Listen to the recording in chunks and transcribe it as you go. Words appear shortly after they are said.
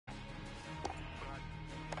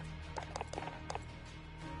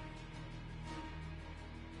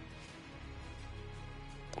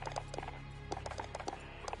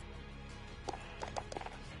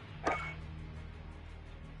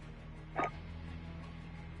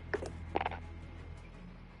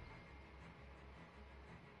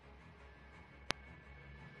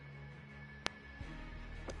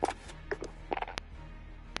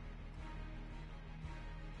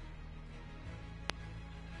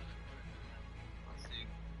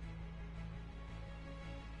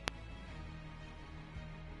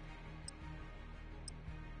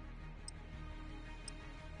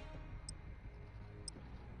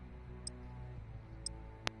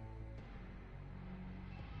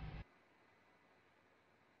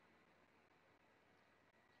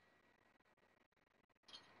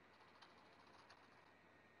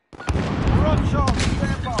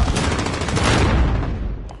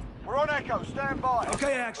stand by.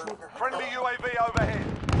 Okay, action. Friendly UAV overhead.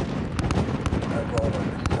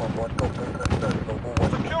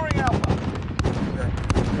 Securing Alpha.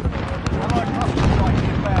 Allied cluster strike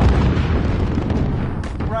inbound.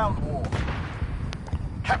 Ground war.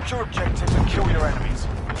 Capture objectives and kill your enemies.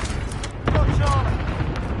 Got Charlie.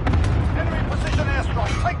 Enemy precision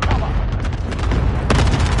airstrike. Take cover.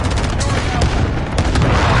 Securing Alpha.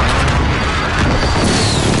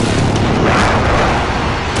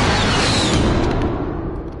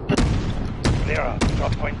 Zero.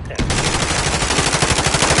 Drop point 10.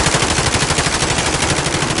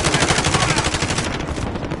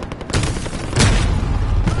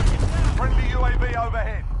 Friendly UAV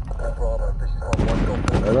overhead.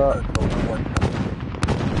 Head up.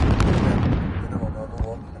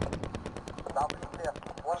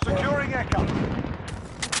 Securing Echo.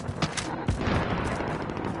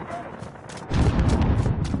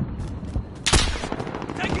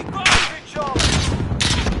 Taking fire! Taking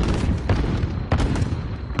Charlie.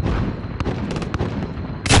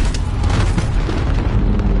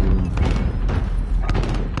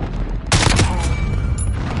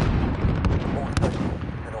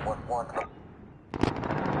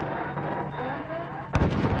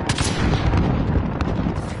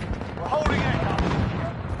 We're holding Echo.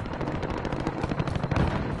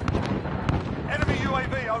 Enemy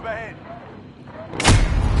UAV overhead.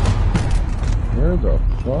 Where the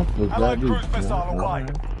fuck was Allied that? cruise missile away.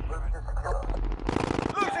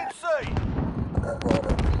 Losing C.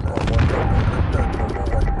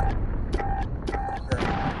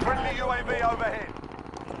 Friendly UAV overhead.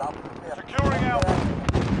 Securing Alpha.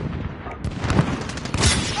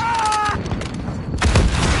 Ah!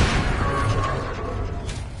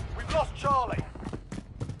 We've lost Charlie.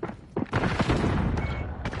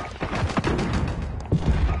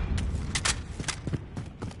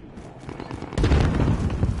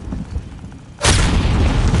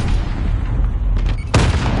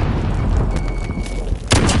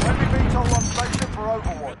 Friendly VTOL on station for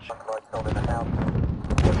Overwatch.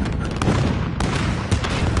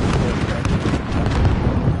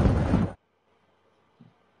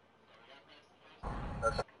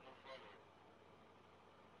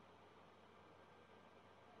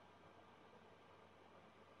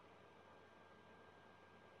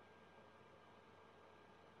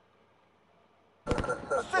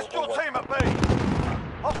 Assist your team at B.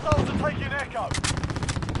 Hostiles are taking Echo.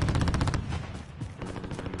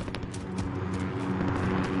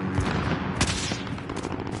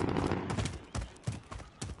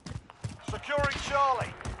 Securing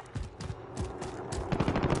Charlie.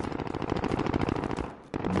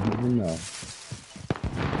 No.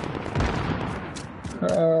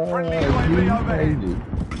 Friendly UAV overhead. Crazy.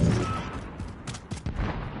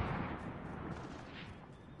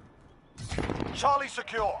 Charlie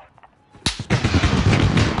secure.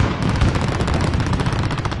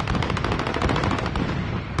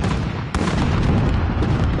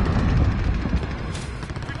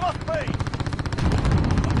 We must be.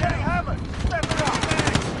 I'm getting hammered. Step it up.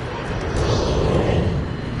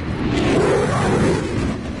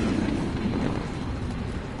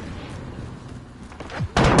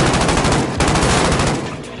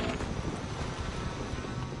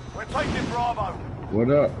 We're taking Bravo. What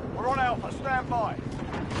up? We're on Alpha. Stand by.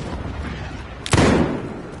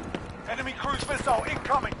 Enemy cruise missile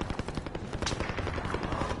incoming.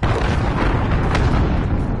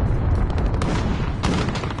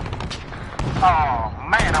 Oh,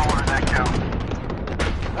 man, I wanted that kill.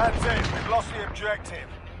 That's it. We've lost the objective.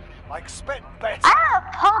 I expect better. I had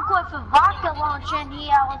a punk with a vodka launcher and I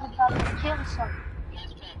was about to kill someone.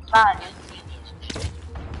 But...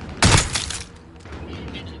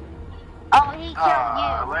 Oh, he killed you.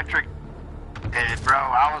 Electric. Hey, bro,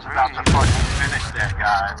 I was about to fucking finish that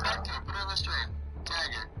guy, bro.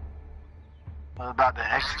 I was about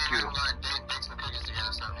to execute him.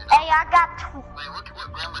 Hey, I got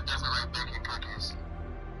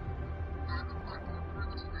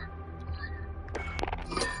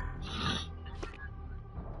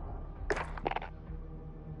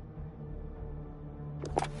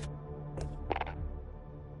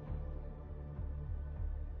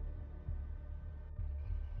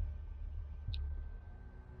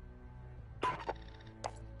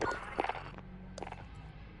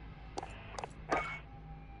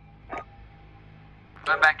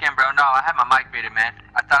Went back in, bro. No, I had my mic muted, man.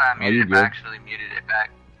 I thought I muted it, but I actually muted it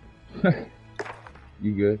back.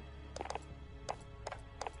 You good?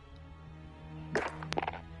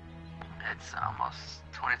 It's almost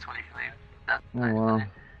 2023. That's Oh, nice, wow. isn't it?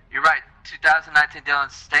 You're right. 2019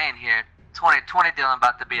 Dylan's staying here. 2020 Dylan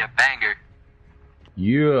about to be a banger.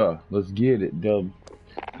 Yeah, let's get it, Dub.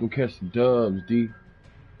 go catch some dubs, D.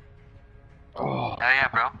 Oh. Hell yeah,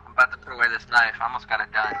 bro. I'm about to put away this knife. I almost got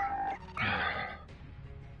it done.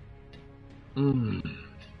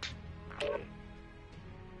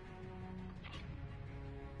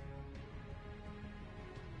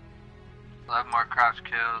 Five more crouch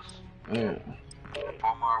kills. Yeah.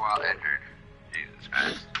 4 more while injured. Jesus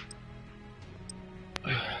Christ.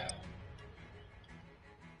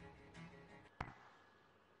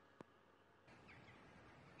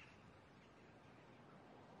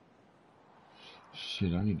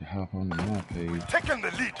 Shit, I need to hop on my page. Taking the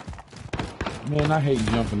lead. Man, I hate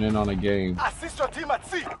jumping in on a game. Assist your team at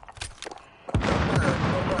sea.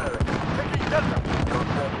 Taking Delta.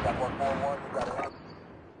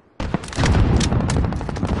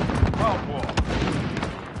 Bravo.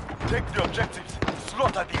 Take the objectives.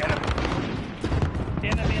 Slaughter the enemy.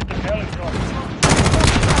 Enemy in the helicopter.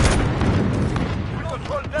 We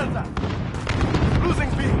control Delta. Losing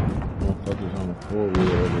B. Motherfuckers on the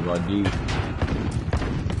 4-wheel over by D.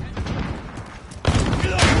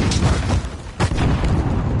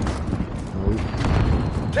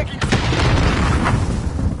 Taking C.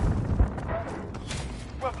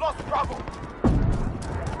 We've lost Bravo.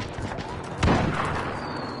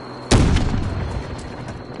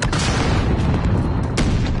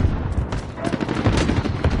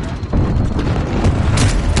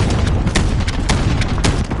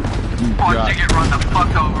 Oh, did you get run the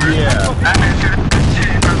fuck over? Yeah. That means you're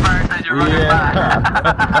shit reverse as you're running by.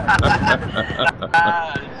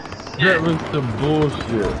 That was some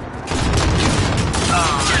bullshit.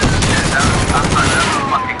 Oh, shit. That was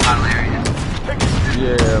fucking hilarious.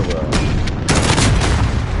 Yeah, well.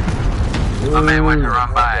 My man went to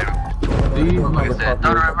run by. These Like I said,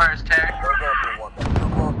 throw the motherfuckers. reverse, Terry.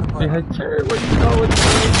 Hey, Terry, what you know it's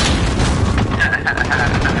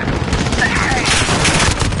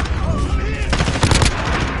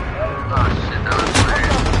Oh shit, that was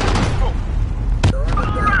hilarious.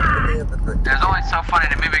 It was only so funny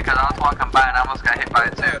to me because I was walking by and I almost got hit by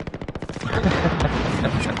it too.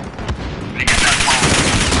 He hit that phone.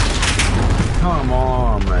 Come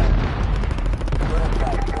on, man.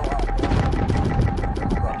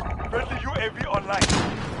 Friendly UAV online.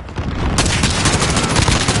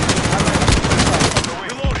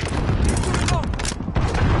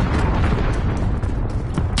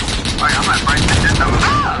 Oh yeah, I might break this shit though.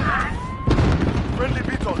 Friendly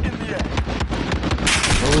Beetle in the air.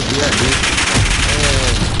 What was that, dude?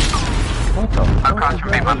 What the fuck? Across from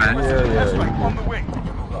me, my bad. Yeah. Strike on the wing.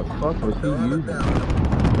 What the fuck was he using?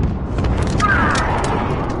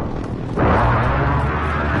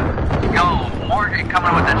 Yo, Morgan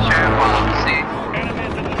coming with that sheriff bomb, see?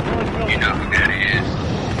 You know who that is.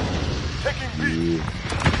 Taking B. Yeah.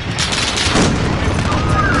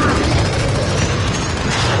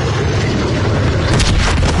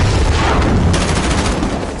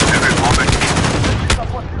 Every moment.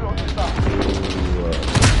 Support hero inbound.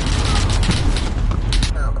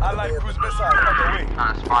 Allied cruise missile on the way.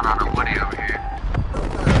 Trying to spawn on a Woody over here.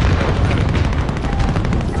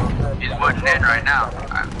 He's wooden in right now.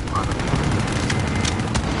 Alright,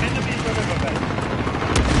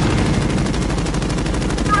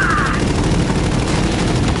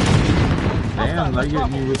 Damn, they get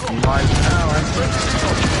me with some light now, ain't they?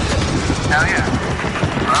 hell yeah.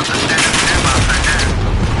 Well, I'm just standing there right there.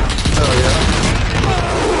 Oh, yeah?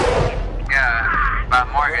 Yeah, by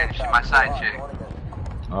Morgan, she's my side chick.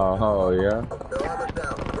 Oh, yeah?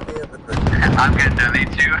 I'm gonna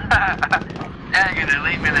delete you. Yeah, you're gonna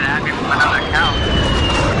delete me and then add me from another account.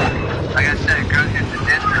 Like I said, girls used to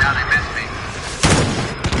diss me, now they miss me.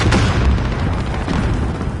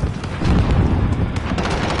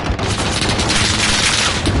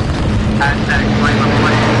 Hashtag flame of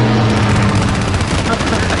flame.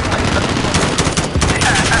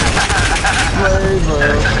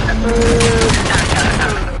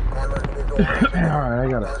 Alright, I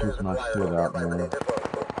gotta switch my shit out, man.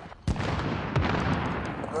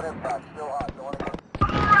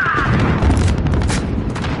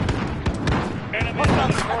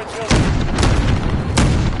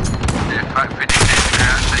 Yeah, fuck 50 cents, man.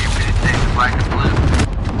 I'll show you 50 cents, black and blue.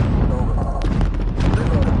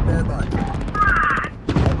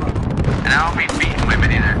 And I don't mean beating women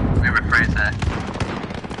either. Let me rephrase that.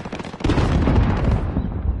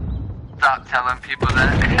 Stop telling people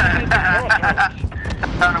that.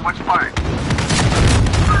 Tell them which part. I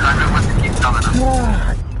know what to keep telling them.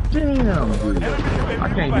 God damn, dude. I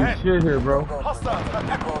can't do shit here, bro. Hostiles at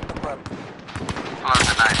Echo. Close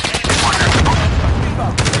the knife. Wonder.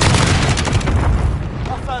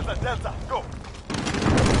 Hostiles at Delta. Go.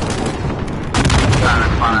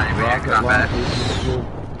 That's fine. Man, Rocket not bad. launchers and shit.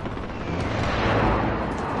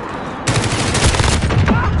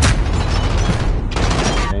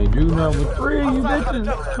 number 3, you bitches.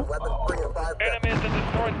 Enemies in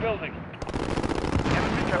destroyed building.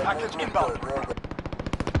 Enemy care package inbound.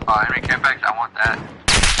 Oh, enemy care packs, I want that.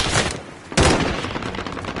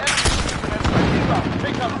 Enemy inbound.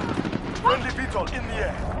 Take cover. Friendly VTOL in the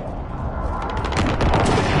air.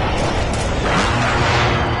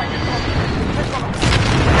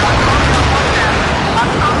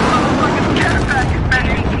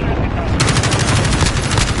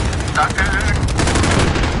 Doctor!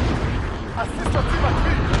 Assist our team at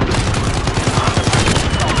me.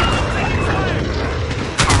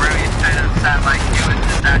 For real, you straight up sound like you was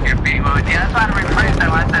just out here beating women. Yeah, that's why I rephrased that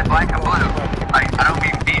when I said black and blue. Like, I don't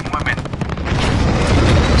mean beating women.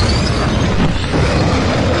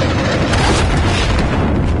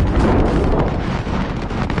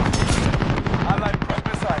 Allied cruise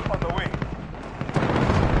missile on the way.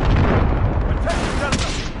 Protect the Delta.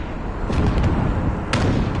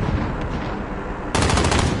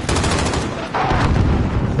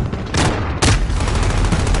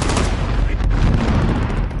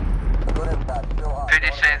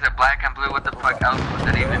 Shades of black and blue, what the fuck else would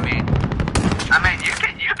that even mean? I mean, you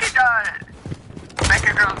could make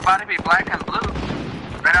a girl's body be black and blue.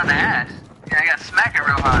 Right on the ass. Yeah, I gotta smack it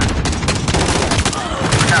real hard.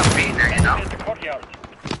 Without beating her, you know? Enemies in the courtyard.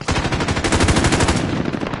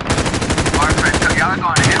 Boyfriend, so y'all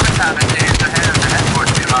going every time it hits the head of the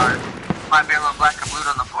headboard too hard. Might be a little black and blue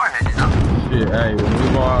on the forehead, you know? Shit, hey,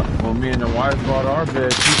 when me and the wife bought our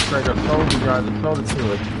bed, she straight up told the guy that sold it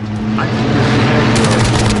to us.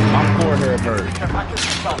 My forehead hurt. Care package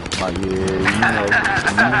inbound. Like, yeah,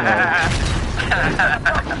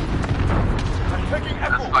 I'm taking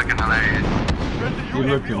That's Echo. fucking hilarious. Friendly He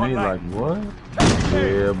looked UAV at me online. like, what? Taking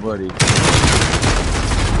Yeah, buddy.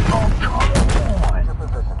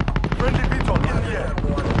 Friendly VTOL in the air.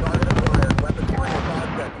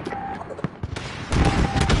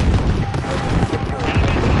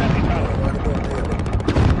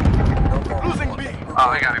 Losing B.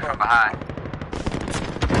 Oh, he got me from behind.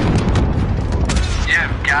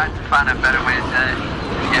 You've got to find a better way to say it.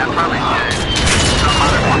 Yeah, I probably should. Some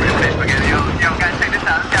other form of Facebook. Yo, guys, check this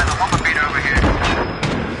out. This guy's a woman beater over here.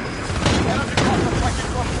 Enemy cluster tracking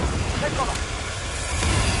from. Take cover.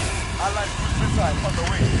 Allied cruise missile on the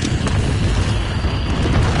way.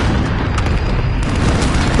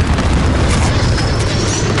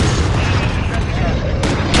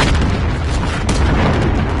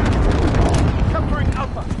 Capturing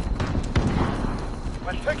Alpha.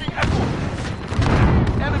 We're taking Echo.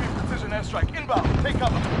 Enemy precision airstrike inbound. Take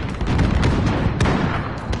cover.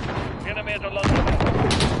 Enemy at the London.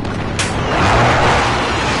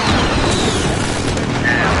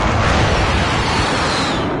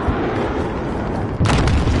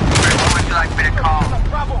 What would you like me to call?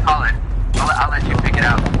 Call it. I'll let you pick it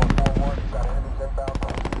out.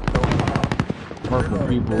 Purple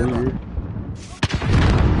people here.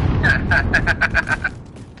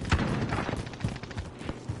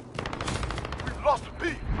 We've lost B.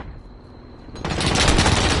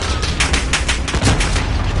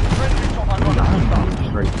 Friendly Tornado inbound.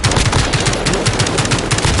 Straight.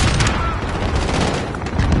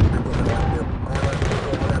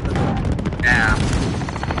 Damn.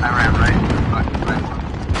 I ran right into the fucking place.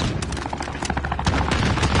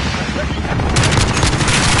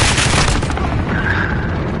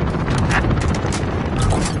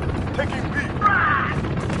 Taking B.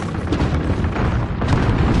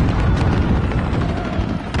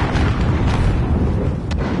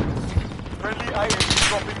 Friendly IA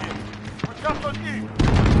dropping in. We captured E.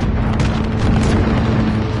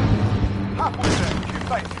 Halfway there. Keep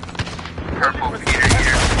tight. Purple Peter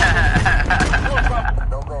here. No trouble.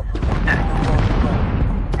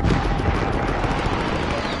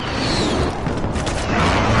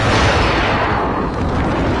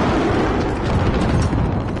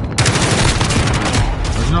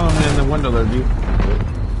 There's another one in the window there, dude.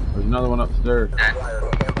 There's another one upstairs. Okay.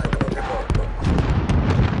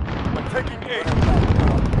 We're taking A.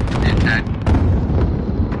 He's dead.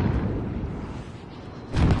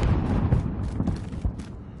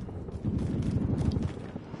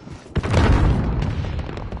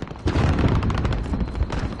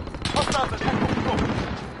 Hostiles at Echo. Go.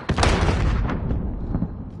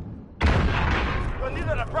 We're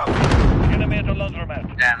needed a problem. Enemy at the laundromat.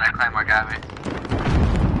 Damn, that Claymore got me.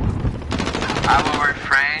 I will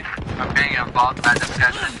refrain from being involved in that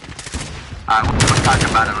discussion. We'll talk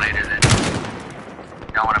about it later then.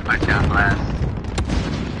 Don't want to put you on blast.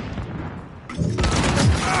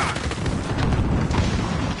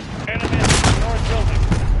 Enemy at the north building.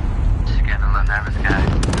 Just getting a little nervous, guy.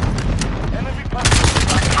 Enemy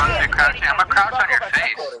I'm gonna crouch on your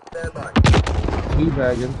face.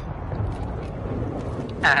 Teabagging.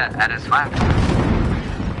 At his flank.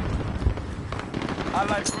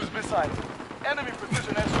 Allied cruise missiles. Enemy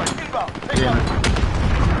precision airstrike inbound. Take Yeah. cover.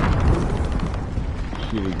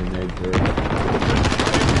 Shitty grenade there.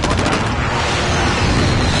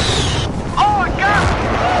 Oh my god!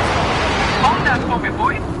 Hold that for me,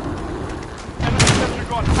 boy! Enemy sentry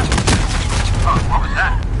gun. Oh, what was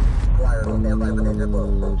that?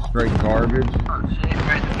 Straight garbage. Oh shit,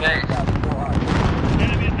 right in the face.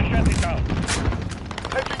 Enemy at the shanty town.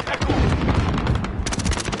 Taking echo.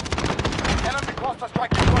 Enemy cluster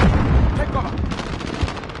striking gun. Take cover.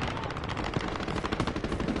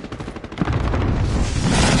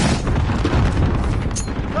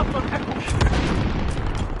 Captain Echo.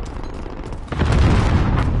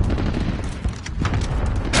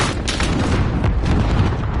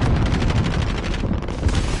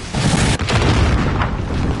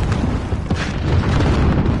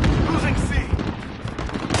 Losing C.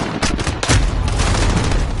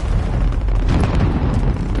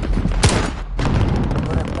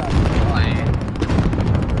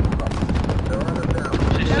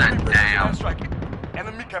 She said, damn. Airstrike.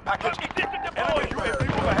 Enemy care package. Enemy UAV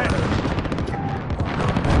overhead.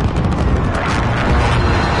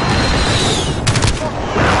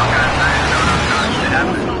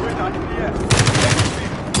 Hostile radar in the air. Taking C.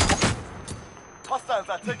 Hostiles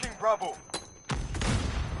are taking Bravo.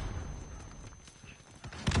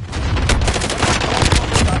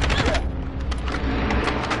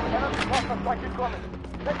 Enemy cluster strike incoming.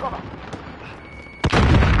 Take cover.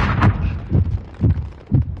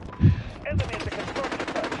 Enemy at the construction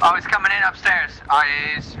site. Oh, he's coming in upstairs. Oh,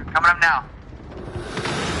 he's coming up now.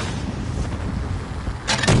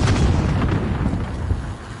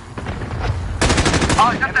 Oh,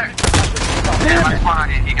 he's up there. Damn, I spawned on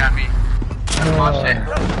you. He got me. Oh, shit.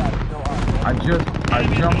 I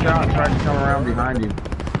jumped out and tried to come around behind you.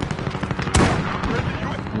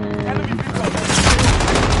 And Enemy he vehicle.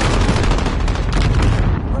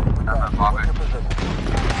 That's a bobber.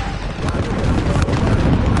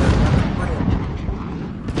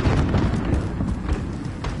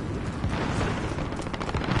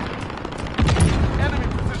 Enemy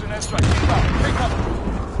precision airstrike inbound. Take cover.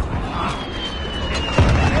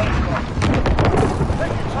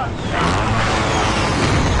 Taking charge.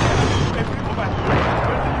 Enemy UAV overhead.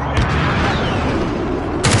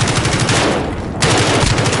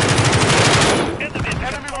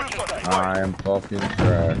 Enemy Wilson. I am fucking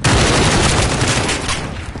trash.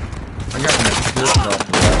 I got an assist off of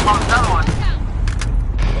that. Oh, another one.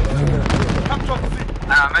 Capture C.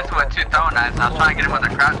 No, I missed him with 2 throwing knives. I was trying to get him with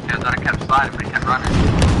a crouch skills, but I kept sliding, but he kept running.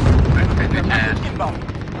 Good chance. Inbound.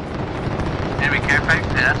 Enemy care pack?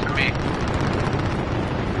 Yeah, that's for me.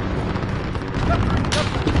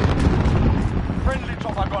 Friendly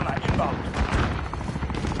chopper gunner inbound.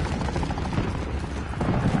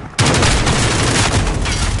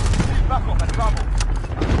 Need backup and Bravo.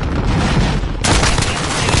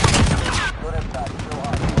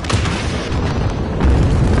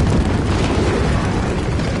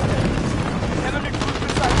 Enemy cruise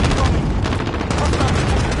missile incoming. Hostile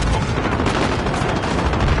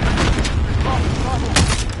Bravo.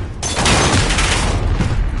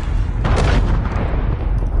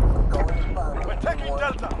 We're taking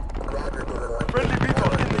Delta. Friendly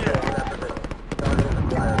people in the air.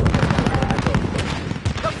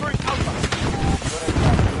 Capturing Alpha.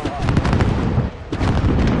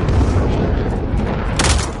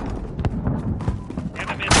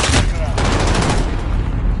 Enemy at the background.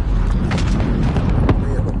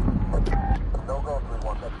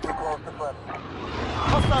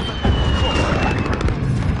 Hostiles are taking control.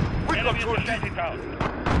 We Enemy at control the D. shanty town.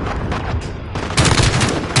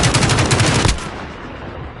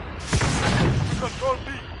 Control B.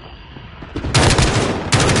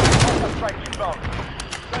 Hostile strike inbound.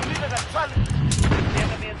 They're needed a challenge.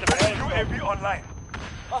 Enemy at the Friendly background. UAV online.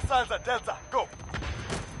 Hostiles at Delta. Go.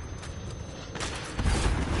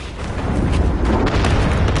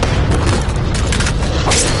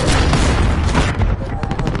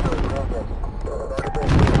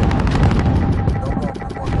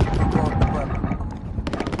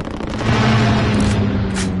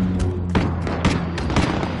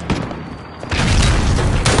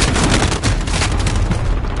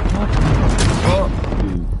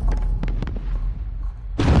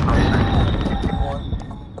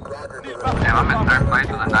 Damn, I'm in 3rd place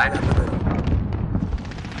with a knife.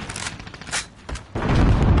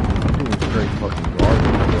 Doing straight fucking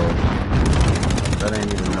garbage, bro. That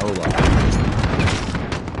ain't even no lie.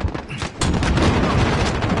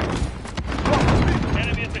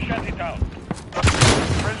 Enemy at the shanty town.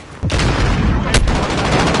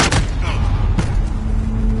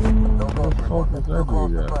 What the fuck is that? Where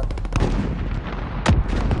you at?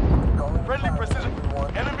 Friendly precision.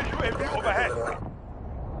 Enemy UAV overhead.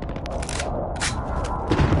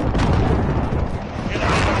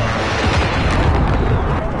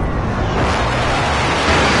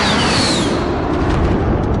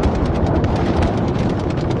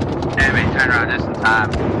 Damn it, turn around just in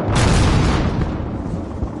time.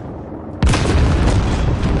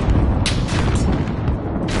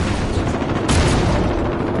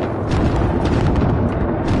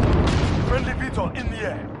 Friendly VTOL in the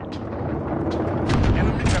air.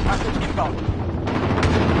 Enemy care package inbound.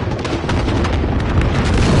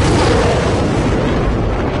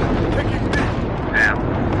 Taking B. Damn.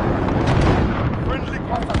 Friendly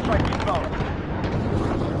cluster strike inbound.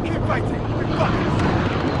 Keep fighting. We got this.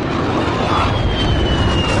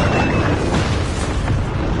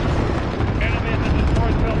 Enemy in the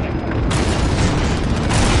destroyed building.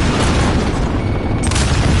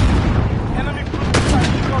 Enemy cruise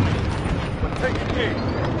strike incoming. We're taking A.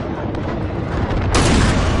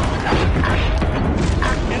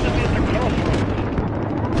 Enemy in the crossroads.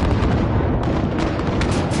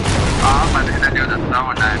 Oh, I'm about to hit that dude with a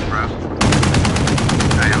throwing knife, bro.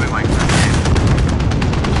 Oh yeah, we went for the game.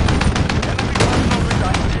 Enemy guns over the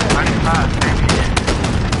 25, baby.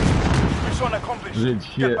 Mission accomplished. Good Get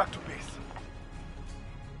shit. back to base.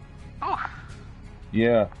 Ooh.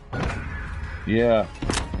 Yeah. Yeah.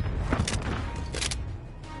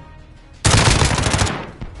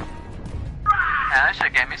 Yeah, they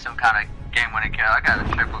should've gave me some kind of game-winning kill. I got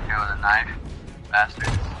a triple kill with a knife. Bastards.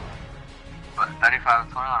 But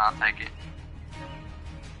 35-21, I'll take it.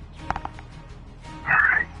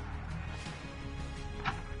 Alright.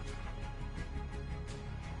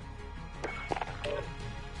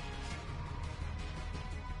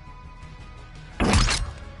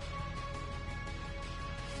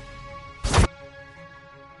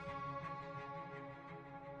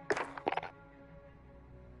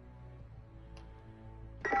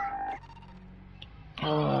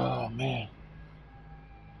 Oh man.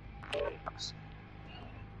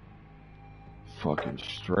 Fucking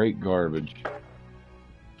straight garbage.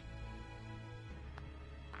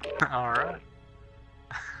 Alright.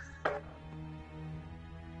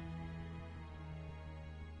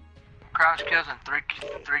 Crouch kills and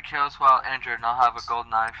three kills while injured, and I'll have a gold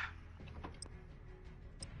knife.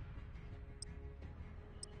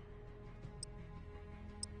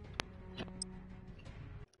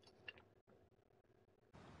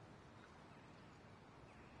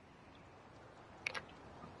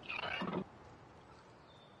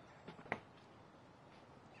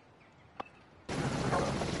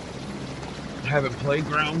 Haven't played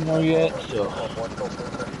Ground War yet, so that's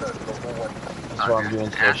why I'm doing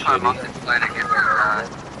so That's why shitty. most people play to get their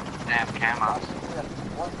damn camos.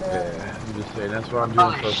 Yeah, I'm just saying that's why I'm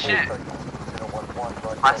doing Holy so shit.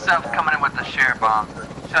 shitty. Myself coming in with the share bomb.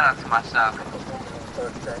 Shout out to myself.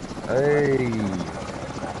 Hey.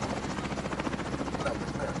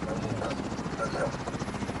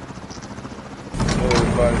 Hey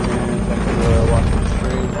everybody, man. Thanks for watching the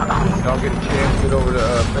stream. If y'all get a chance, get over to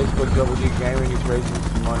Facebook Double D Gaming. He's raising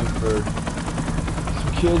some money for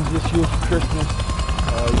some kids this year for Christmas.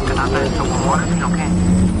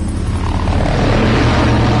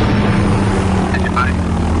 Anybody?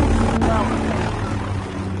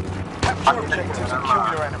 Capture objectives and kill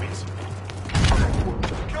your enemies.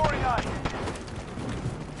 Securing A.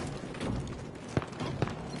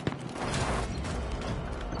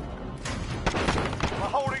 We're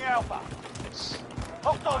holding Alpha.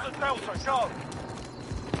 Hostiles at Delta, go!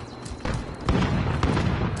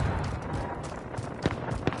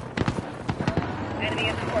 Enemy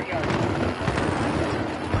in the courtyard.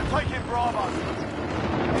 We're taking Bravo.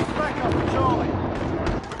 It's back up to Charlie.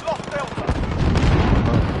 We've lost Delta.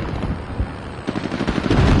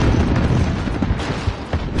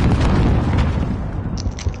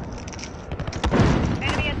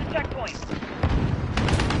 Enemy at the checkpoint.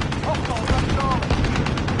 Hostiles at Charlie.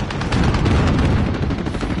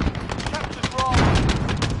 Captured Bravo.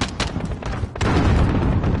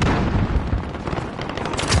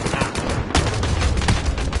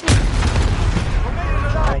 We're needing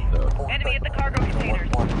an A. Enemy at the cargo containers.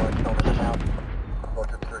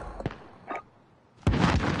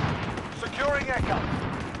 Securing Echo.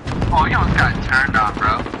 Oh, you almost got turned on,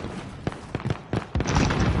 bro.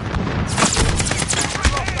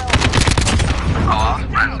 Oh, I'll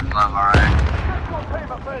spread some love, alright.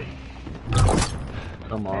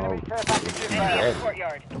 Come on. Enemy at the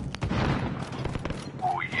courtyard.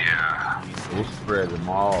 Oh, yeah. We'll spread them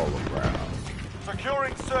all around.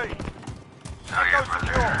 Securing C. Oh, yeah, Echo brother.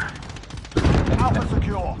 secure. Alpha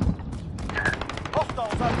secure.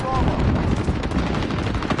 Hostiles at Bravo.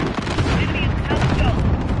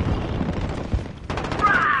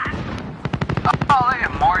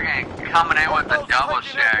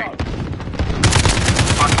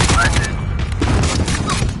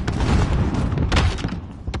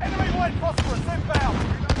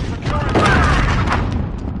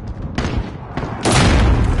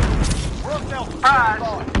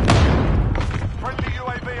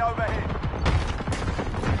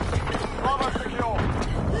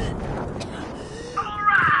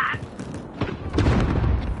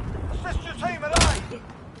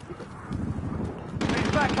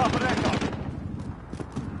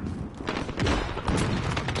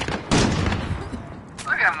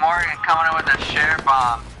 Morgan coming in with a share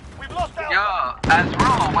bomb. We've lost Alpha. Yo,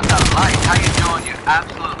 Azrul, what the light? How you doing, you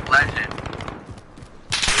absolute legend?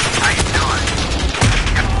 How you doing?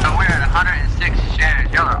 So we're at 106 shares.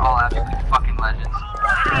 Y'all are all absolute fucking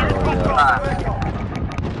legends.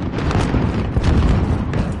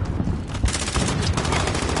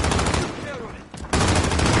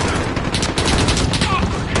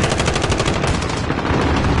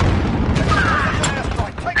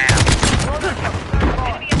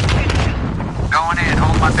 Going in,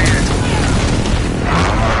 hold my beer.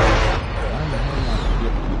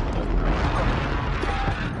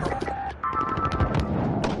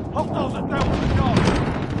 Hostiles at Delta Charlie.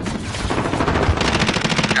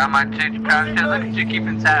 Got my two crouch here. Look at you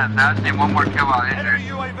keeping tabs. I just need one more kill while injured. Enemy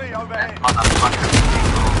UAV overhead. Motherfucker.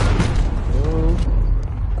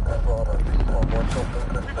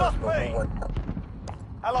 We've lost B.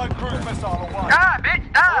 Allied cruise missile away. Ah,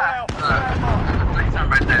 bitch, die! There's some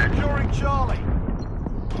right there. Securing Charlie.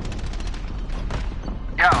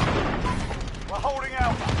 Yo, We're holding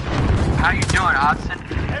Alpha. how you doing, Austin?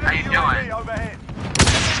 How Enemy you UAV doing? overhead.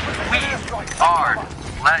 We are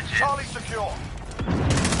legends. Charlie secure.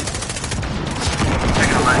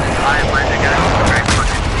 Taking a legend. I am legend, guys. Great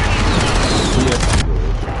fucking. Yeah.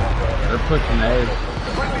 They're pushing A.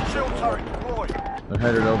 Friendly shield turret deployed. They're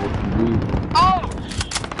headed over to B. Oh!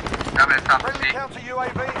 I'm in top Friendly seat. counter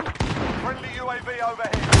UAV. Friendly UAV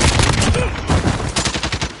overhead.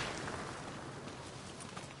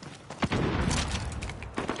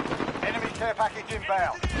 Enemy care package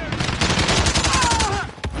inbound.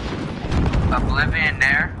 Oblivion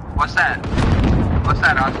there. What's that? What's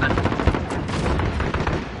that, Austin?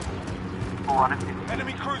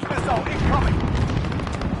 Enemy cruise missile incoming.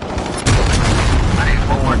 I need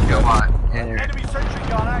one more kill bot. Enemy sentry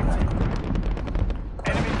gun active.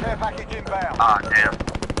 Enemy care package inbound. Aw, damn.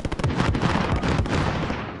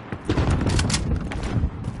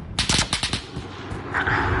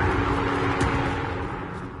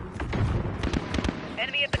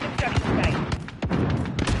 Enemy at the construction site.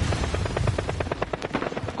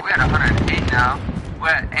 We're at 108 now. We're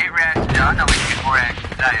at 8 reactions, y'all. I know we can get more reactions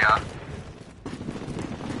today, y'all.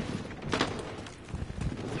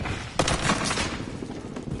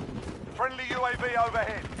 Friendly UAV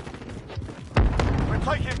overhead. We're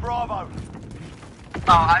taking Bravo. Oh,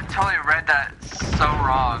 I totally read that so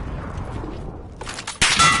wrong.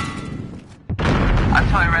 I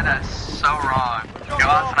totally read that so wrong. Yo,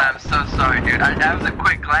 Austin, I'm so sorry, dude. That was a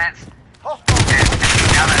quick glance. Hostile.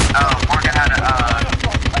 And now that Morgan had to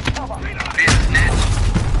be a snitch.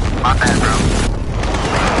 My bad, bro.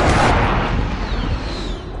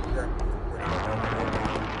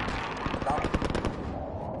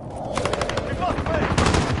 We've lost B.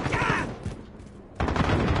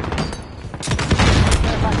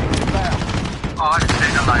 Oh, I just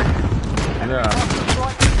saved a life. Yeah.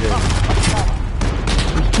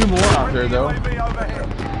 There's two more out there though. UAV overhead.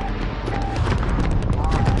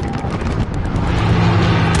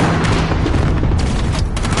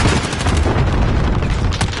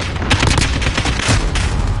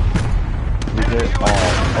 They're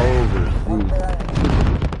all over. Dude.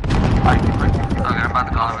 Okay, I'm about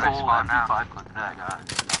to call him a spawn now.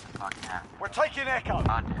 We're taking Echo.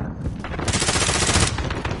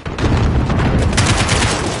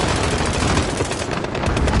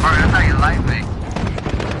 Morgan, I thought you liked me.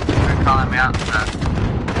 You're calling me out and stuff.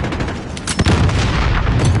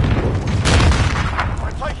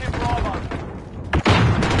 We're taking Bravo.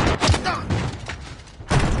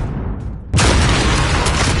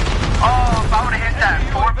 Oh, if I would have hit that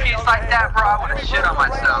 4-piece like that, bro, I would have shit on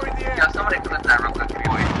myself. Yo, somebody clip that real quick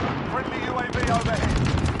for me. Friendly UAV overhead.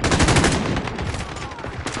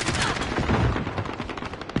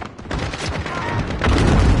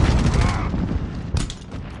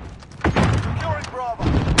 Securing Bravo.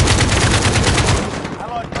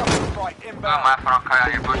 Allied cluster strike Oh, inbound. my phone, call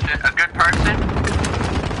out your bullshit. A good person?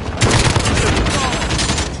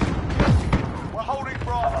 We're holding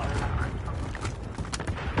Bravo.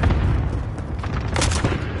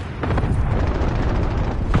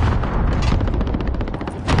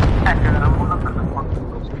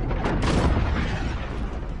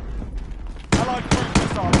 Allied cruise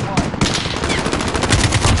missile away.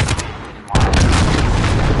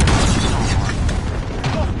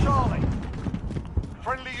 Lost Charlie.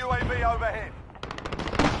 Friendly UAV overhead.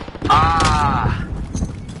 Ah.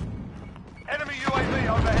 Enemy UAV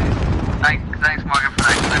overhead. Thanks, Morgan, for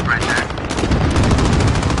that clip right there.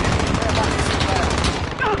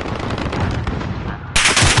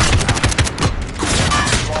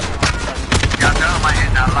 Y'all know I'm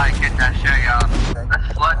hitting that like, hit that share, y'all.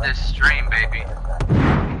 Let's flood this stream, baby.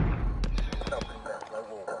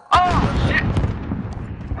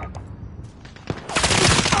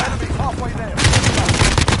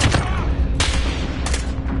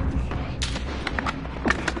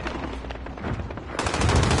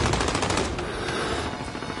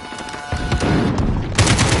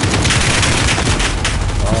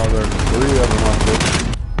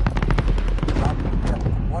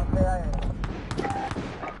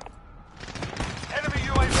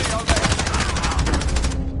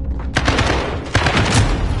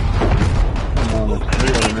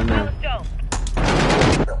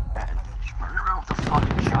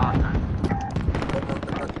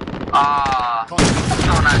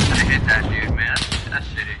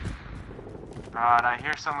 God, I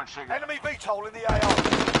hear someone shaking. Enemy VTOL in the AO.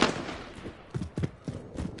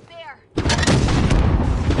 There.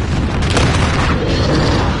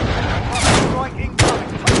 Strike incoming.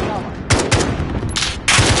 Take cover.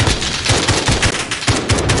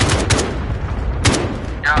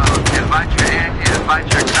 Yo, invite your auntie, invite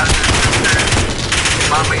your cousin, sister, your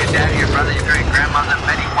mama, your daddy, your brother, your great grandmother,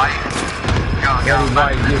 Betty White. Yo, Betty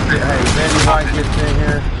White gets in. Hey, Betty White gets in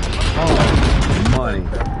here. Oh, money.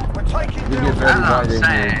 We're taking You Bill. get That's Betty what I'm White in here.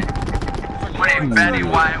 saying. We need Betty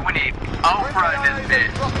White, we need Oprah in this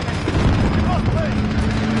bitch.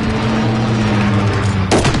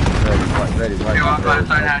 Betty White. You want to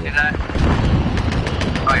start how to do that?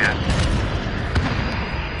 Oh yeah.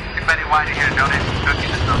 Get Betty White in here and donate some cookies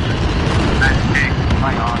or something. Nice cake.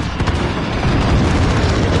 My God.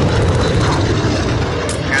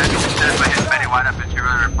 Good. Instead if I hit Betty White up and she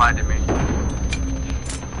really replied to me.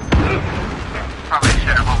 Probably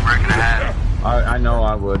shit her whole brick and a half. I know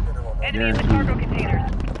I would. Enemy in the cargo containers.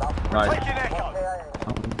 Right. Taking Echo.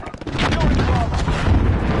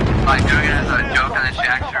 Like doing it as a joke and then she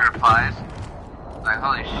actually replies. Like,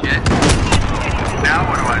 holy shit. Now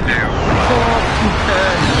what do I do?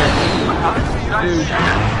 Dude.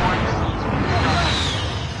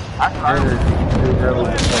 That was a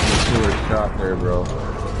fucking sewer shot there, bro.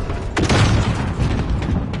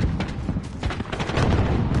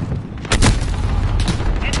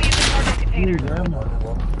 Enemy in the cargo containers.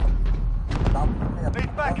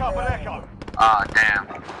 Need backup at Echo. Aw, damn.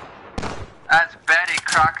 That's Betty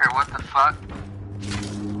Crocker, what the fuck?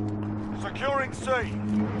 Securing C.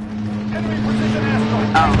 Enemy precision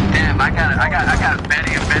airstrike. Oh, damn, I got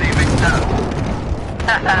Betty and Betty mixed up.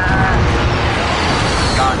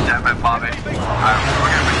 God damn it, Bobby. Alright,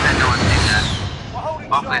 we're gonna pretend no one's seen that. We're holding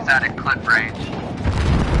Hopefully it's Charlie. out of clip range.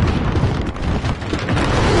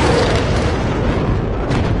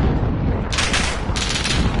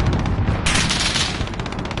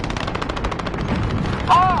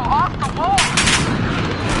 Oh, off the wall!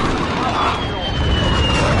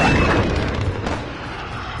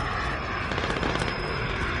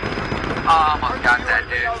 Oh, almost got that,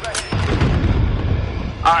 dude.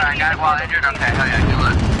 Alright, I got it while injured. Okay, hell yeah, good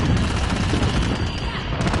look.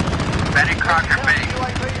 Betty Crocker bait.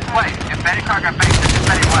 Wait, if Betty Crocker bait, this is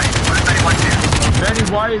Betty White. What does Betty White do? Betty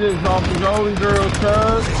White is off the Golden Girls, cuz.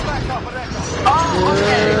 Backup at Echo. Oh,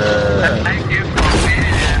 okay. Yeah. Thank you for being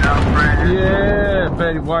it up, friend. Yeah,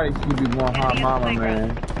 Betty White, she be one hot mama,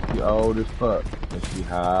 man. She old as fuck. And she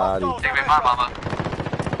hot as Take me, my mama.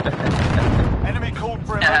 Enemy called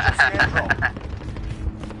for emergency airdrop.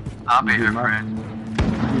 I'll be You here, my- friend.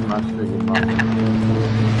 She my sugar mama.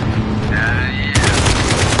 Yeah.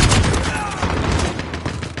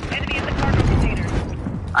 Enemy in the cargo containers.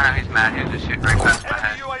 I know he's mad. He was just shooting right past my Enemy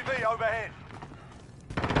head. UAV overhead.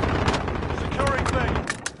 Securing B.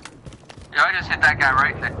 Yo, I just hit that guy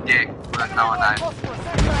right in the dick with a throwing knife. Phosphorus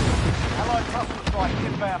inbound. Allied cluster strike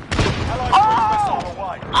inbound. Allied cruise missile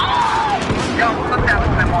away. Yo, clip that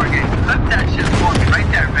with my Morgan. Clip that shit, Morgan, right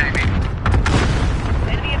there, baby.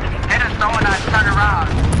 Enemy in the Hit a throwing knife, turn around.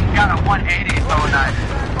 He's got a 180 throwing knife.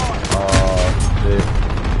 Oh, shit.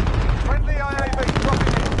 Friendly IAV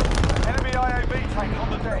dropping in. Enemy IAV tank on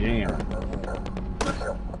the deck. Damn.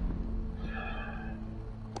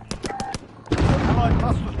 Allied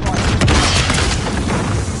cluster strike.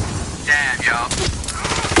 Damn, yo.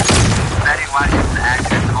 Betty White is in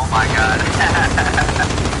action. Oh my god.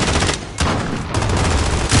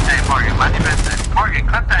 Hey, Morgan, mind your business. Morgan,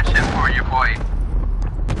 clip that shit for you, boy.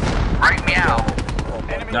 Right meow.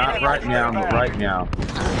 Enemy Not UAV right now, but inbound. right now.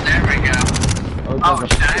 There we go. Oh, Oh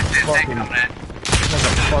it's shit, I like a didn't think fucking, of that. it's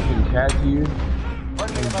like a fucking cat to you.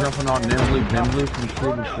 Friendly And jumping on nimbly bimbly from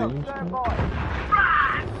tree to tree. Stand by.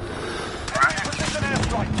 Enemy precision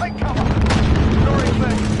airstrike. Take cover. Securing B.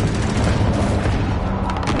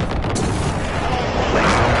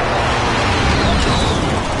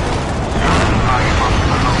 Oh, you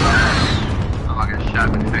motherfucker. I'm gonna shot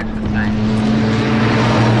him in the face with the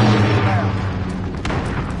thing.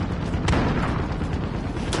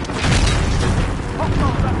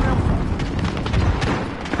 Hostiles at Delta.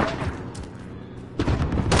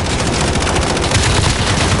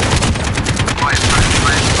 Boy,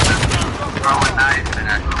 throwing knife and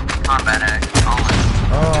a combat axe.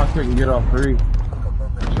 Oh, I couldn't get all three.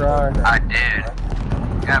 Try. I did.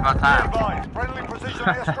 Yeah, about time. Nearby. Friendly precision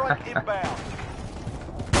airstrike inbound.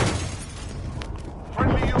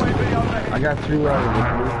 Friendly UAV overhead. I got two out of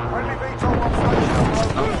Friendly VTOL on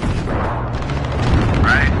station.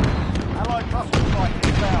 Right? Allied cluster strike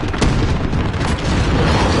inbound.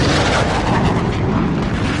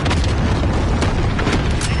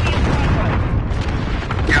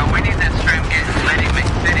 Yo, we need this stream getting lit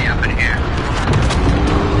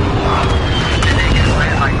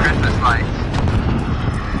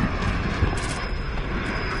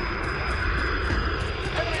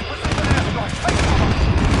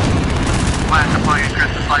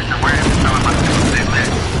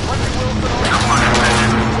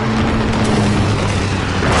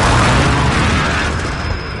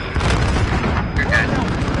You're good.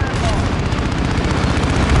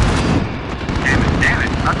 Damn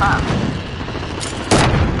it, no time.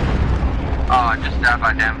 Oh, I just died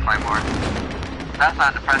by damn Claymore. That's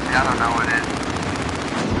not depressing, I don't know what it is.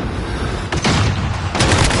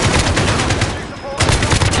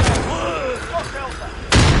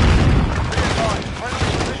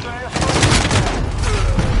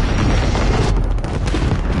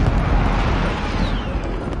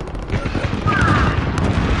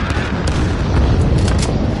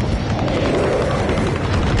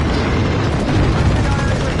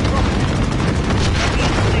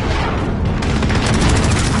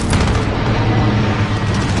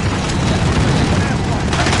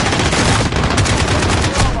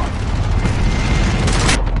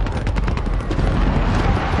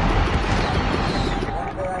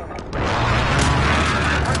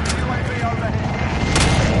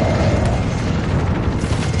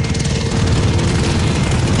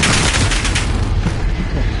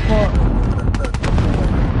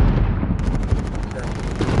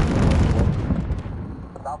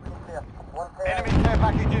 Enemy care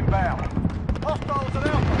package inbound. Hostiles at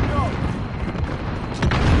Alpha, go!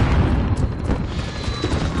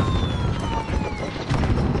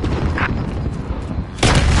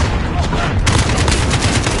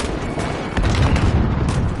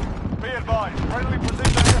 Be advised, friendly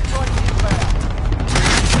precision airstrike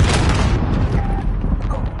inbound.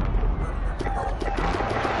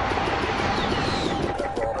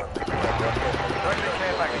 Friendly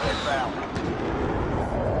care package inbound.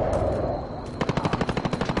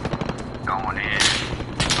 Going in.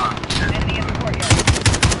 Oh, shit. Enemy in the courtyard.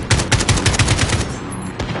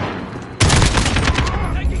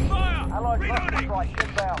 Taking fire! Allied cluster Reloading! strike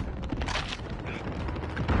inbound.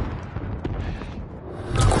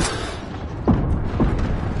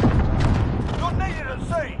 You're needed at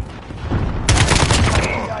sea.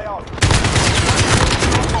 EAO.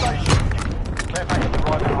 Station. Care package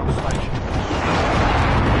arriving on station.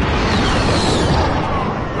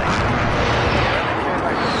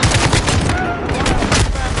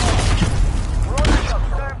 We're on the shot,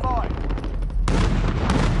 stand by.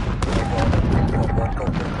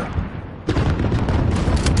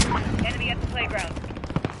 Enemy at the playground.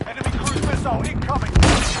 Enemy cruise missile incoming.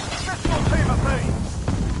 Pistol team at me.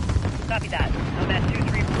 Copy that. Nomad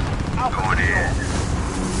 2-3. Alpha Going in. secure.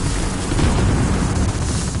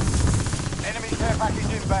 Enemy care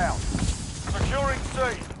package inbound. Securing C.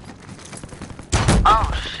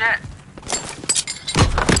 Oh, shit.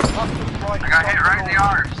 Cluster strike. I got hit right in the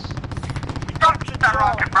arse. Don't shoot that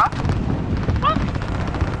rocket, bro.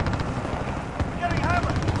 Getting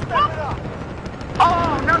hammered. Step it up.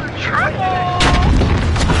 Oh, another triple!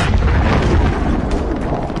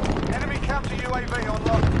 Enemy counter UAV on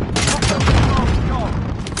low. Hostile gone.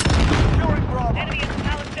 Securing Bravo. Enemy at the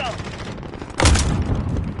Palace Dome.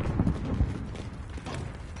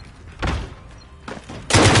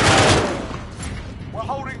 We're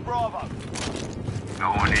holding Bravo.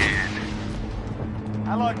 Going in.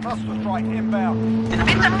 Allied cluster strike inbound. It's a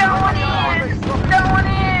going in! Going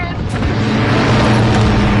in!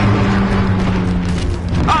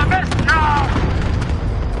 Oh, I missed! No!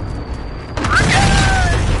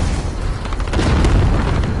 Brigade!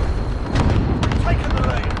 Taking the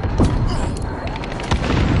lead.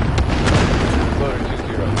 Loader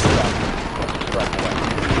 2-0. Strike away.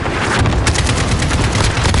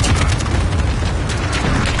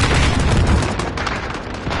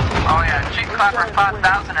 Oh yeah, Cheek Clapper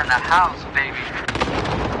 5000 in the house, baby.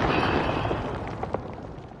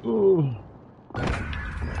 Ooh.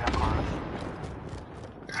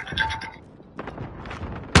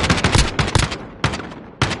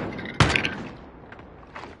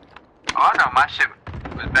 Oh, I know my shit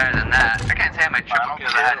was better than that. I can't say how many triple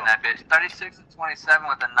kills I had in that bitch. 36 and 27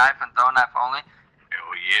 with a knife and throw knife only.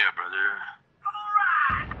 Hell yeah, brother.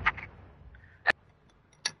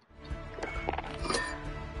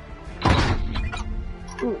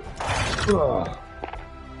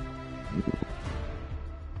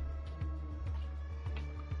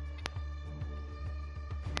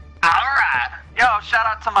 Alright. Yo, shout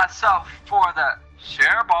out to myself for the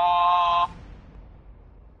share ball.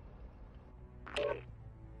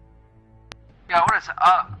 Yo, what is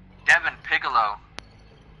up? Devin Piccolo.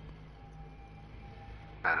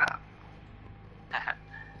 Shut up.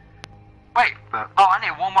 Wait. Oh, I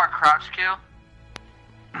need one more crouch kill.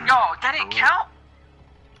 Yo, that didn't count?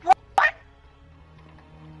 What?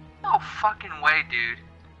 No fucking way, dude.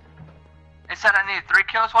 It said I needed 3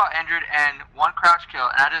 kills while injured and 1 crouch kill,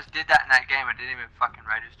 and I just did that in that game. It didn't even fucking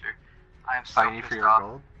register. I am so Oh, you need for pissed your off.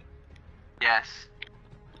 gold? Yes.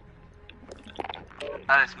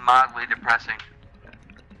 That is mildly depressing.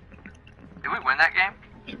 Did we win that game?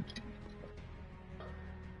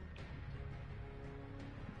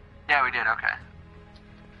 Yeah, we did, okay.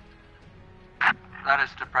 That is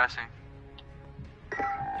depressing.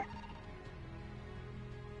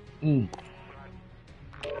 Mm.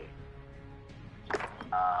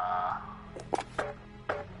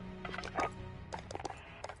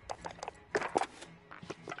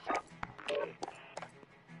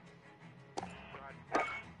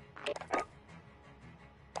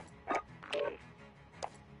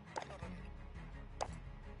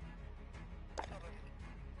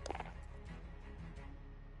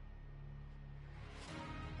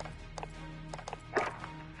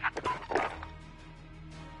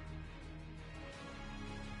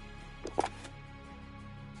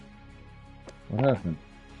 What happened?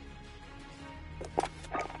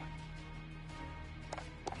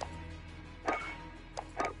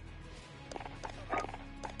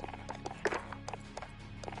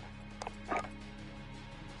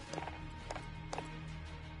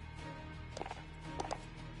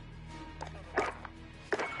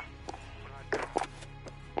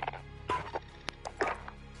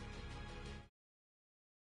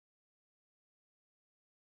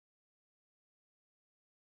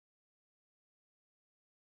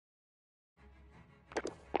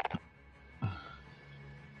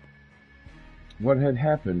 What had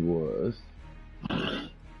happened was This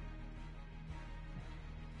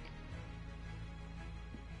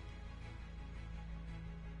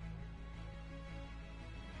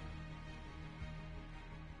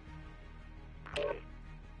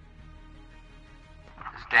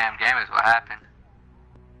damn game is what happened.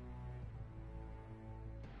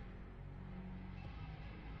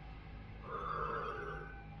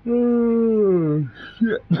 oh,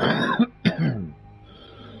 shit.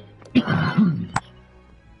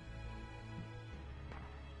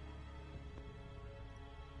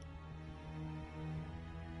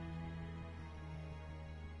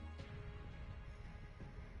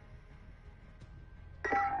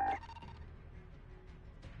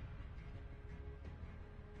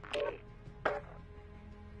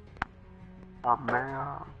 Oh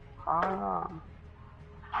man.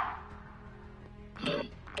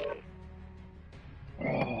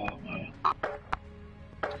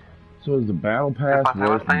 So is the battle pass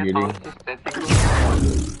worth getting?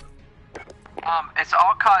 It's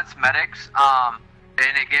all cosmetics, and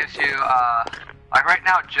it gives you, like right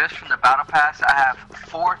now, just from the battle pass, I have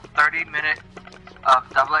 4 30-minute of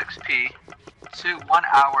double XP, 1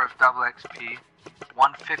 hour of double XP,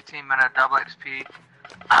 1 15-minute double XP,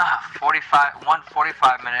 1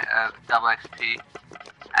 45-minute of double XP,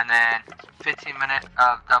 and then 15-minute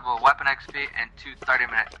of double weapon XP, and 2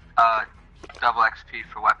 30-minute double XP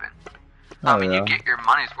for weapon. Oh, I mean, yeah. you get your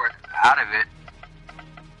money's worth out of it.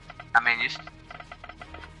 I mean, you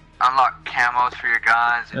unlock camos for your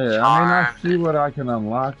guns and Yeah, charms. I mean, I see what I can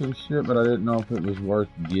unlock and shit, but I didn't know if it was worth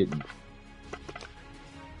getting.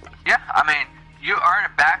 Yeah, I mean, you earn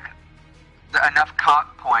back enough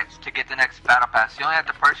comp points to get the next battle pass. You only have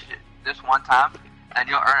to purchase it this one time, and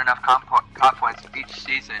you'll earn enough comp points each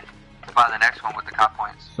season to buy the next one with the comp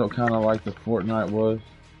points. So kind of like the Fortnite was.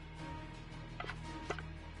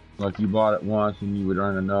 Like you bought it once and you would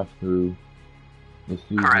earn enough through the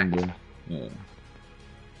season. Correct. To, yeah.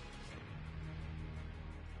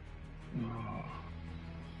 Oh,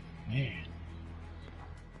 man.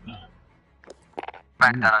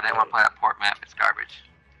 Back that I didn't want to play that port map. It's garbage.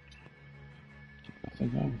 I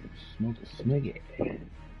think I'm gonna smoke a sniggy.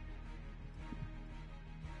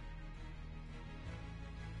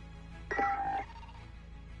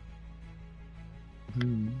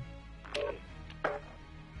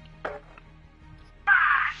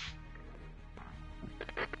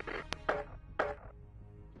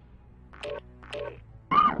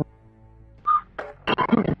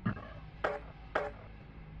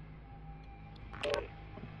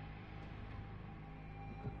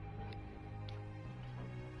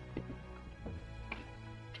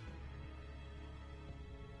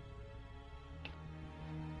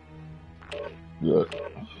 Good.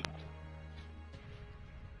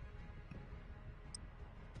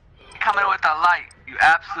 Coming with a light, you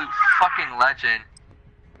absolute fucking legend.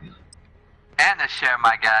 And the share,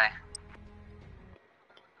 my guy.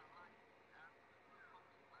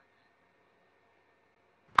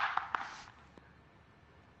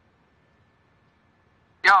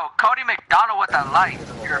 Yo, Cody McDonald with a light.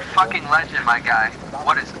 You're a fucking legend, my guy.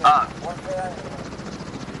 What is up?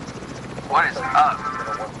 What is up?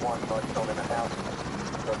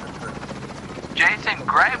 Jason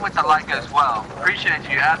Gray with the like as well. Appreciate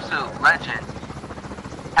you, absolute legend.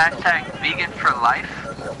 Hashtag vegan for life.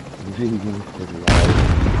 Vegan for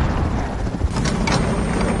life.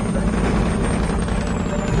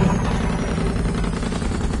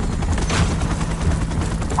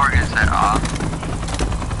 Morgan said off.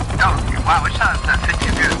 Oh, wow, we shot at 50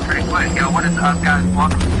 views pretty quick. Yo, what is up, guys?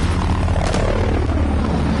 Welcome.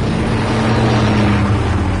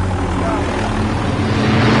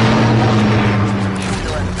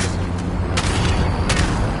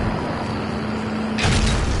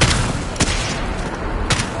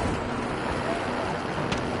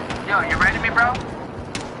 Yo, you ready me, bro?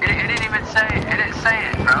 It didn't even say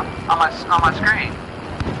it, bro. On my screen.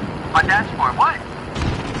 My dashboard. What?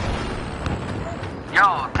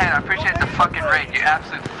 Yo, Ted, I appreciate the fucking raid. You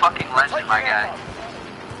absolute fucking legend, my guy.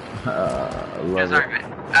 Deserve it.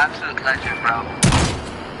 Absolute legend, bro.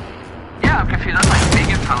 Yeah, I'm confused. I'm like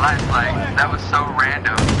vegan for life. Like, that was so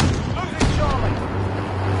random.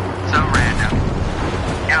 So random.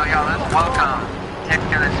 Yo, let's welcome Ted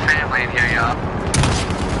Killer's family in here, y'all.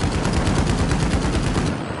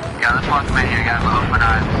 Yeah, let's welcome in here, guys, with open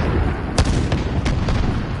eyes.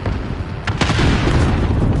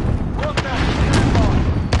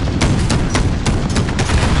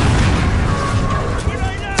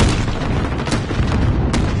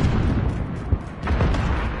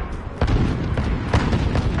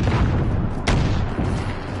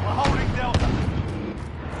 We're holding Delta.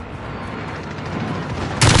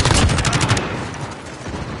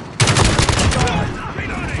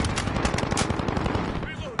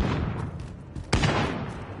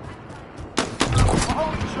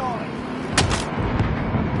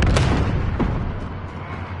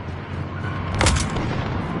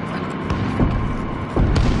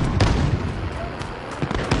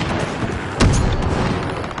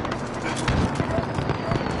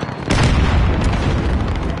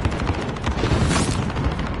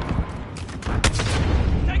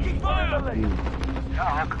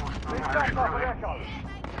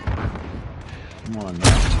 Come on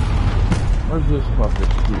now. Where's this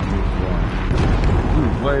fucking stupid one?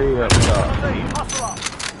 He's way up top. Hustle up.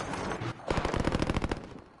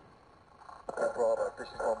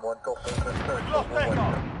 We've lost Echo.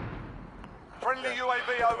 Friendly UAV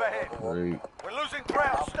overhead. Great. We're losing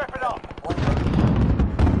ground. Step it up.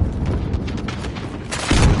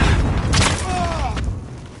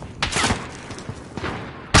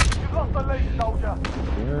 You've lost the lead, soldier.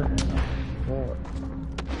 Where in the fuck?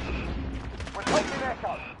 We're taking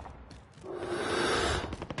Echo.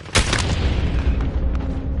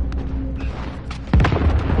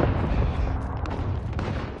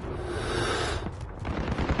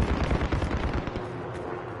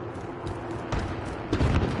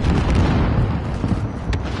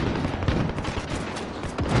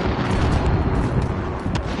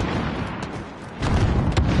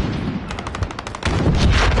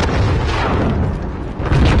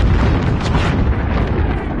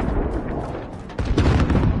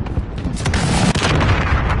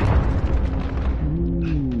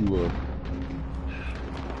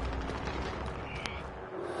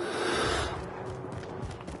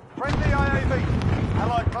 Friendly AAV.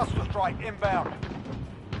 Allied cluster strike inbound.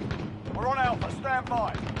 We're on Alpha. Stand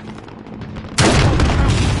by.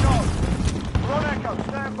 We're on Echo.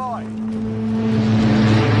 Stand by.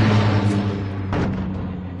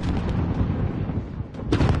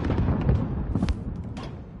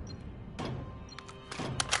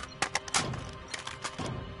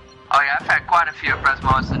 Oh yeah, I've had quite a few impressive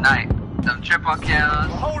moments tonight. Some triple We're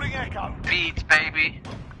kills, holding Echo. beats, baby.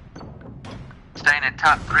 Staying in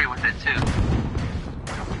top 3 with it too.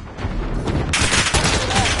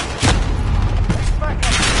 Back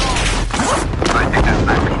up. Oh, I think that's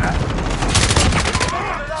back shot.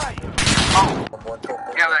 Today. Oh,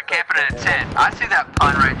 yeah, they're camping in a tent. I see that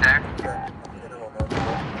pun right there.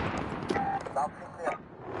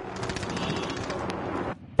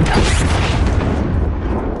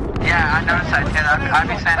 Yeah, I noticed that, Ted. I'd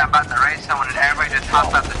be saying I'm about to race someone and everybody just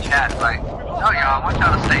hops out the chat like, oh y'all, I want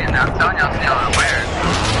y'all to stay in there. I'm telling y'all, stay unaware.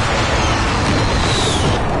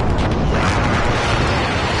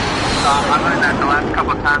 So I learned that the last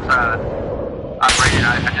couple of times I've raided,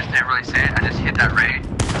 I just didn't really say it. I just hit that raid.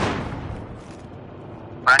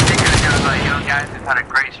 But I think it was like, yo guys, we've had a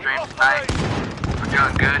great stream tonight. We're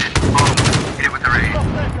doing good and boom, hit it with the raid.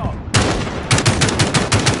 Lost Echo.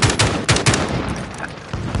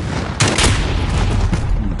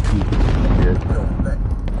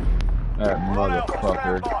 That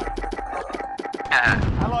motherfucker.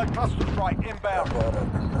 Yeah. Allied cluster strike inbound.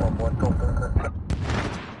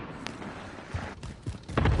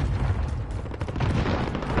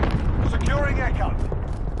 Securing Echo.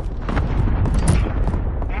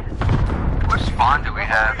 What spawn do we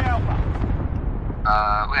have? Securing Alpha.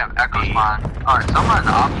 We have Echo spawn. Alright, so I'm on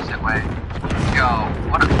the opposite way. Yo,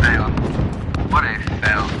 what a fail. What a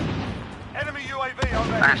fail. Enemy UAV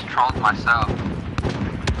on I there. just trolled myself.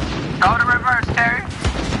 Throw the reverse, Terry.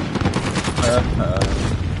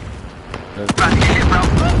 About to get hit, bro.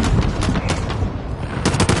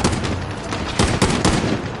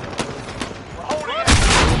 We're holding Echo.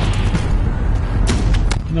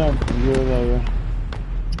 No, you're there.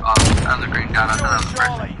 Oh, that was a green dot. I thought that was a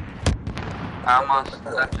person. Charlie. I almost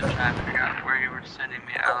left to try and figure out where you were sending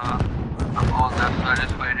me. I'm old enough, so I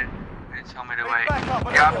just waited. They told me to wait.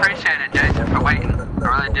 Yeah, I appreciate it, Jason, for waiting. I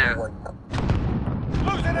really do.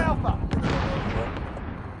 Losing Alpha.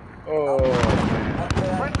 Oh,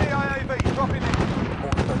 Friendly IAV dropping in.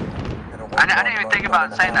 I didn't even think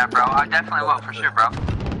about saying that, bro. I definitely will, for sure, bro.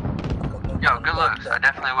 Yo, good looks. I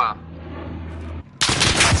definitely will.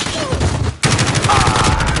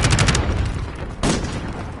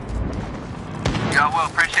 Yo, Will,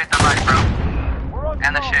 appreciate the like, bro. We're on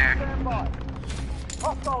And the guard. share. Stand by.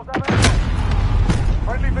 Hostiles have it.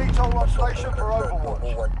 Friendly VTOL on station for Overwatch.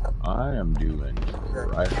 I am doing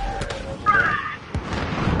right.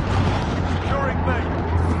 Securing B.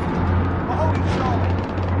 We're holding Charlie.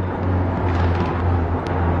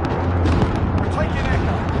 We're taking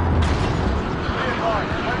Echo. Be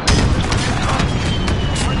advised.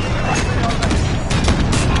 Friendly UAV on there.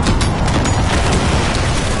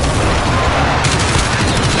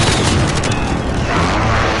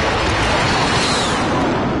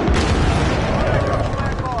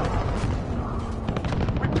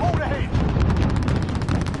 We pulled ahead.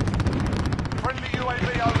 Friendly UAV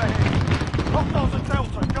overhead. Hostiles at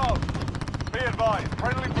Delta, go. Be advised,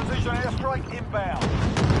 friendly precision airstrike inbound.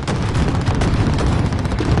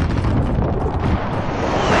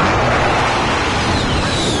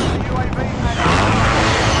 UAV active.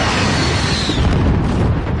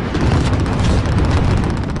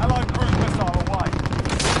 Allied cruise missile away.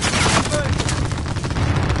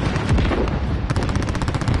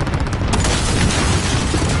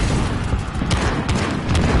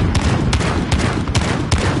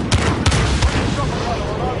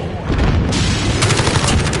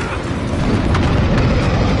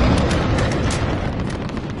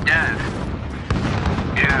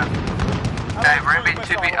 Yeah. Hey, we're gonna be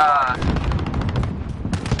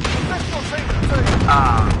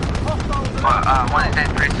one of these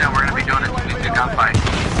days pretty soon, we're gonna be doing a 2v2 gunfight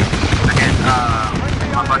against,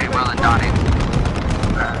 my buddy Will and Donnie.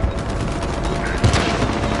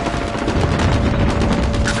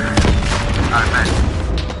 Alright, man.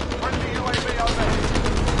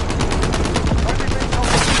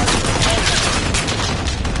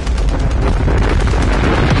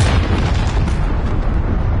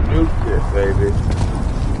 Nuke it, baby.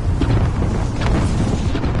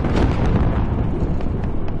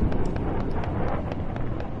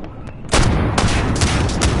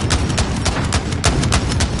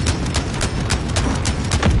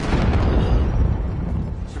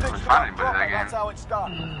 That's how it's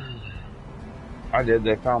done. I did.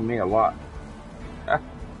 They found me a lot.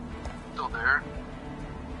 Still there?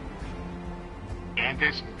 And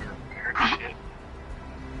this shit.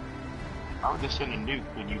 I would just send a nuke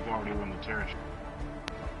when you've already won the terrorist.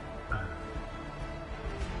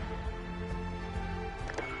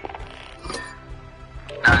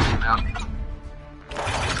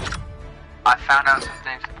 I found out some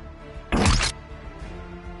things.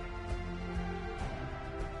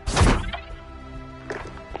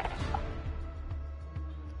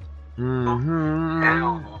 Mm-hmm.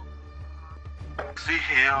 Hell no. See,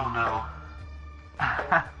 hell no.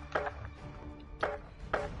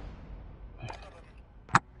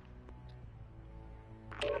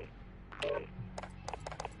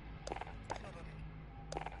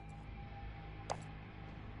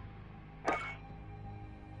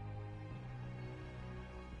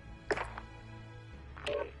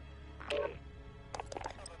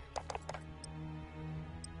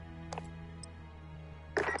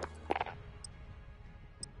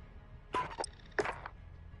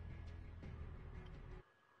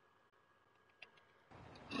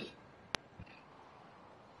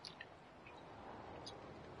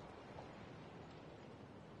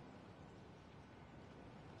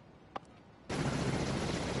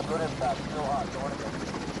 Good impact, still hot, going again.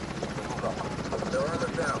 They're on the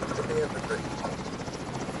down, look at the infantry.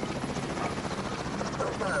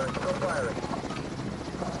 Still firing, still firing.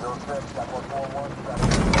 Still 6, got 141, got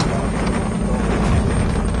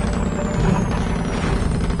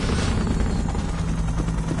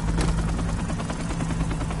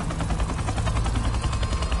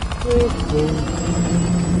 141. Take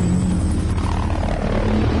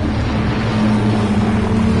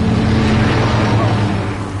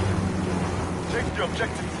the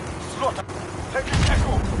objective. Slaughter. Taking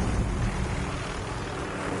Echo.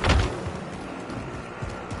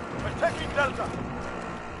 We're taking Delta.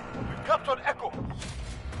 We captured Echo.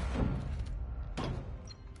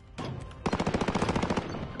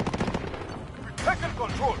 We've taken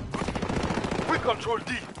control. We control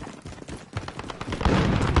D.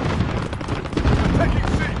 We're taking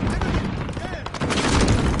C.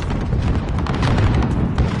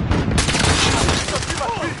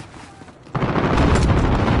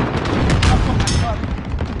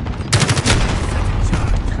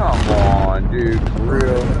 Come on, dude, for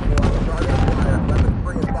real.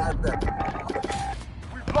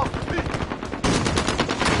 We've lost the lead.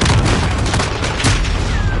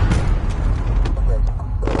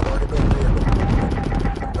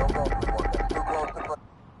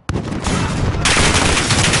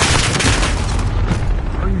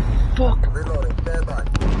 Are you fuck? Reloading, stand by.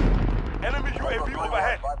 Enemy UAV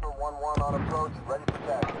overhead. Viper 1-1 on approach, ready for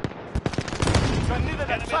taxi. We're needed at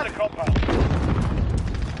Enemy in the sight. compound.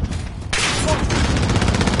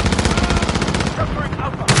 Capturing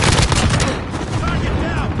Alpha. Target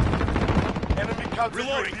down. Enemy counter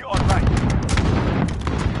UAV online.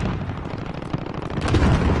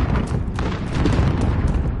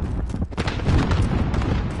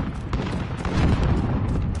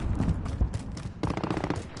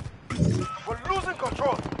 We're losing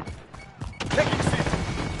control. Taking C.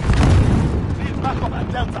 Need backup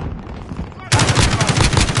at Delta.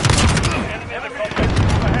 Enemy UAV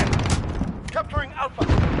overhead. Capturing Alpha.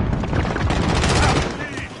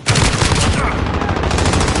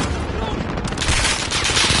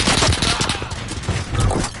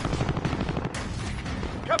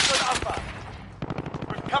 Captured Alpha.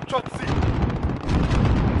 We've captured C.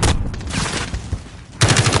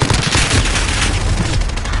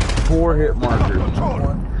 Four hit markers.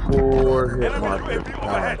 Control. 4 hit Enemy markers. UAV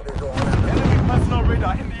overhead. Enemy personal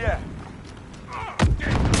radar in the air.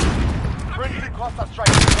 Friendly cluster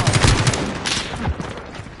strike.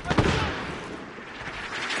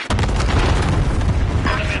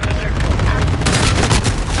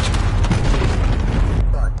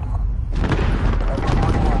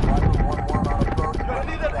 You're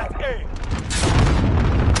needed at A.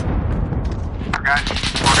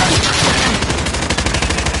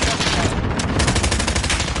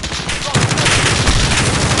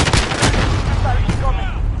 Missile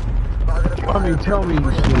incoming. I mean, tell me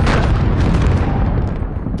you see that.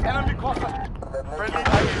 Enemy cluster. Friendly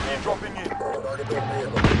IAV dropping in.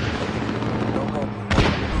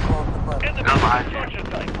 In the Go behind you. construction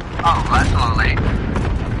site. Oh, that's a little late.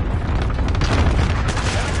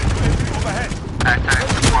 Enemy UAV overhead. Actor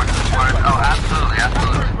support. Oh, absolutely,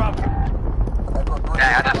 absolutely. Bravo.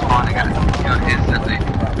 Yeah, I just spawned and got it killed instantly.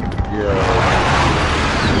 Yeah.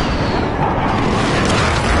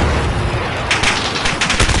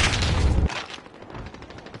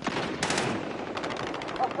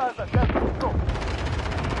 Hostiles at Delta. Go.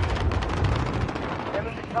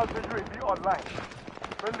 Enemy counter UAV online.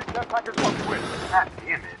 Friendly care package on the way. God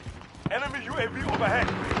damn it. Enemy UAV overhead.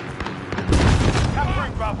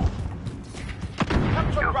 Capturing Bravo.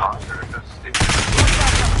 Capture Kill Bravo. monster. That's stupid.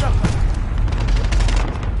 Hostiles at Delta.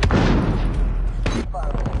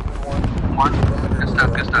 One. Good stuff,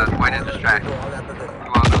 good stuff. Way to distract. You're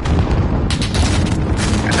welcome.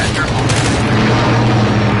 Got that turtle.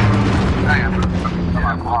 I am from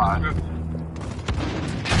my quad.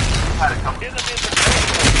 Had a couple. In the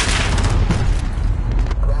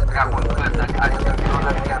I got one clip that I took on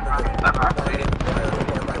that camera. That rotated.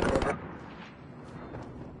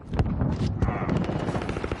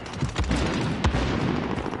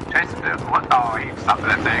 Chase it. What? Oh, he stopped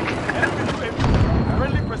that thing. Enemy UAV.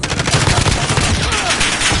 Friendly precision.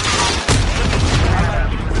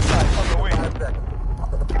 Missile on the way.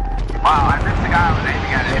 Wow, I missed the guy I was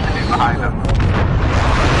aiming at. Hit the dude behind him.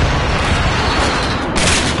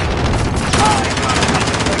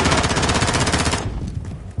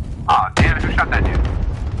 Oh, damn it. Who shot that dude?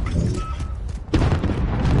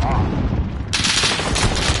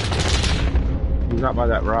 He's not by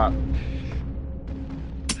that rock.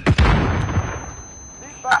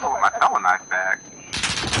 I hold my throwing knife back.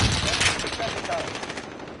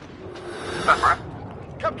 What's up, bro?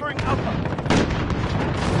 Capturing Alpha.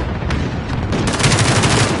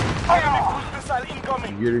 Enemy cruise missile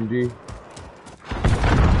incoming. You get him, D?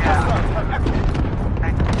 Yeah.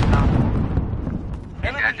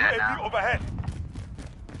 Enemy Yeah, UAV now. overhead.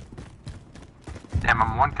 Damn,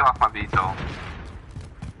 I'm 1 kill off my VTOL.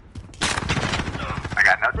 I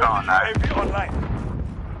got no throwing Friendly knife. UAV online.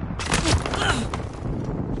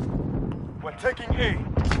 We're taking A.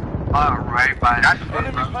 Alright, bye. That's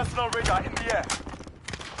Enemy good. personal radar in the air.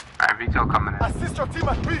 Alright, VTOL coming in. Assist your team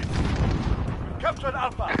at B. We've captured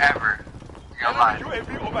Alpha. Ever. You're Enemy lying.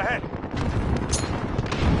 UAV overhead.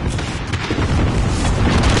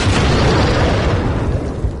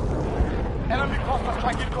 Enemy cluster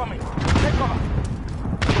strike incoming. Take cover.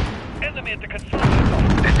 Enemy at the control center.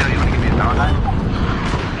 Hey, Joe, you wanna give me a power knife?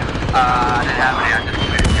 I didn't have any. I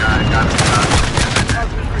just got it.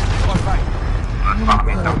 Online. Let's pop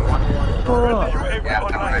me someone. Friendly UAV Yeah, come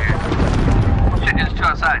online. right here. Shit, there's two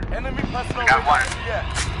outside. Enemy personal Got one. radar in the air.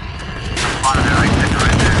 Spawn on there, like, sitting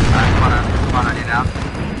right there. Spawn on you now.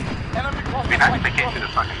 Enemy cluster Be nice if they came through the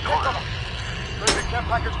fucking Take door. cover. There's a care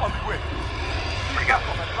package on the way. There you go.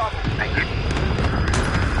 Bravo. Thank you.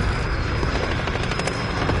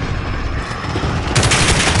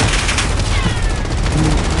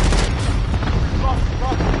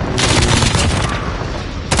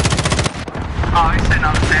 Oh, he's sitting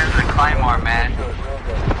on the stairs with a Claymore, man.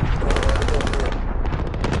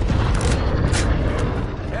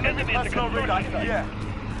 Enemy personal radar in the air.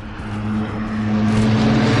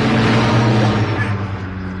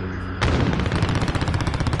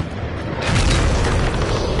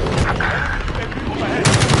 UAV overhead.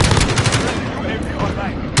 Friendly UAV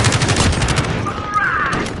online.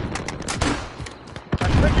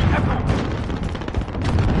 I'm taking Echo.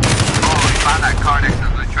 Oh, he found that car next to the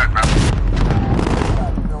blue truck, bro.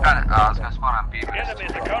 Got it. Oh, I was gonna spawn on B, but Enemy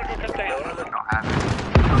in the cargo container. I don't have it.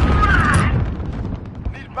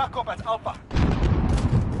 Need backup at Alpha.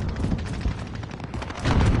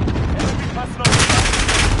 Enemy personal radar.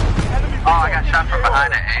 Enemy Oh, I got shot from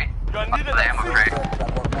behind it, hey. You're What's needed the at ammo C. crate?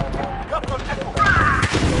 Captain Echo.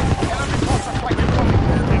 Enemy cluster strike incoming.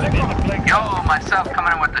 Take cover. Yo, myself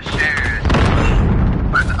coming in with the shares.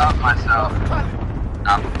 Where's up myself? I'm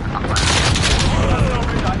playing. Personal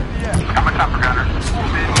radar in the air. Got my chopper gunner.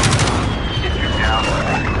 Get you down.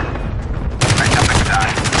 Right, I'm gonna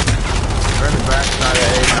die. We're in the backside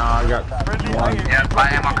of A now. I got Friendly one. IAV. Yeah, buy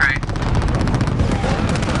ammo crate.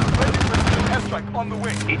 Friendly precision airstrike on the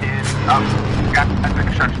way. He did. Oh, got that big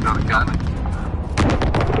construction building killed me.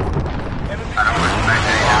 Enemy I don't know what's back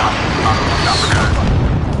there now. Oh, chopper gunner.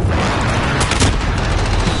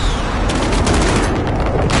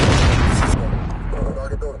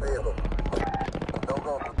 Target those vehicles. No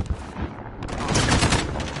go.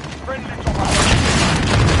 friendly chopper.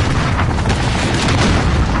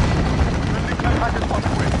 Friendly care package on the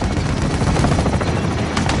way.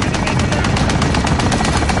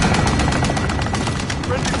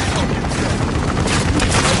 Friendly vehicle in the air.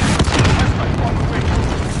 Airstrike on the way.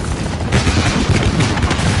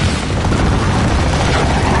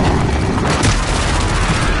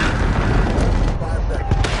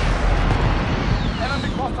 Enemy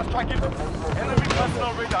cluster strike incoming. Enemy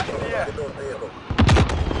personal radar in the air. Those vehicles.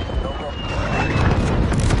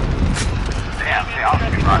 Damn, they all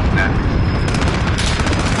should be rocking that.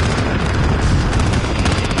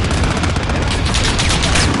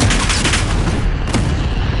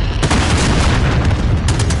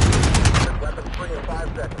 Weapons free in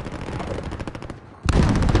 5 seconds.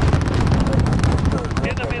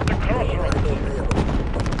 Enemy in the crossroads. Those vehicles.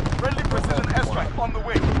 Friendly precision airstrike on the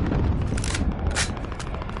way.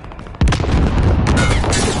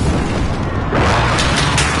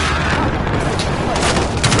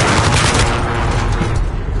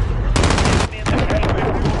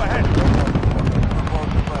 Overhead.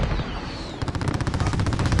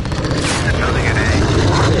 The building at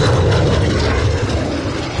A.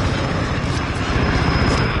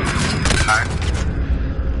 Alright.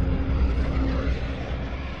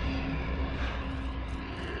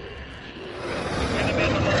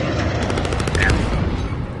 Damn.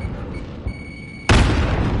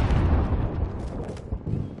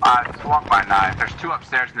 Just walk by 9. There's 2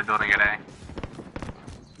 upstairs in the building at A.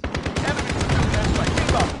 Enemy precision airstrike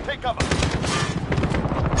inbound. Take cover.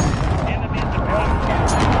 Enemy in the building.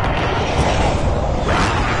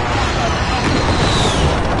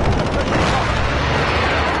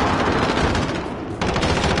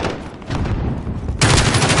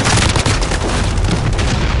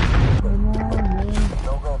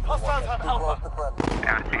 No go. Hostiles have Alpha. Close to friendly.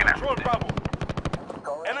 Damn, it's taking Control everything.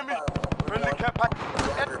 Bravo. Enemy. Friendly care pack.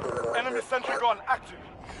 Enemy sentry gun active.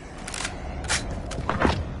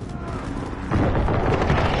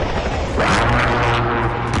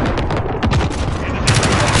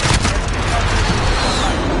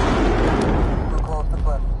 Too close to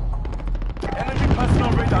friendly. Enemy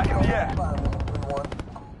personal radar in the air. 3-1.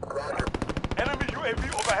 Roger. Enemy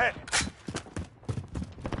UAV overhead.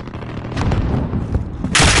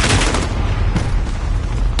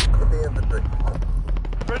 Hit the infantry.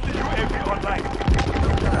 online.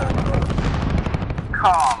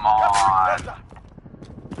 Come on. Delta.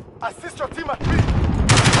 Assist your team at 3.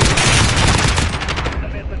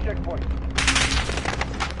 Enemy at the checkpoint.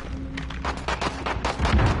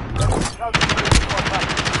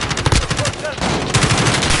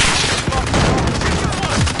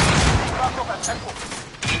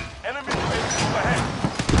 Enemy overhead.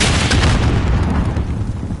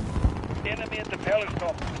 Enemy at the pellet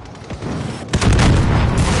stop.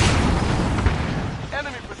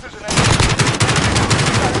 Enemy precision enemy.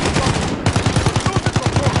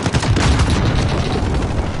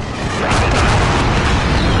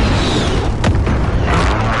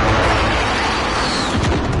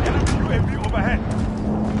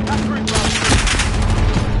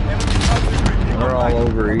 They're all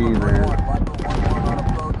over E, man.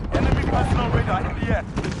 Enemy personal radar in the air.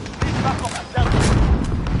 Please back up and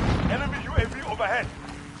Delta. Enemy UAV overhead.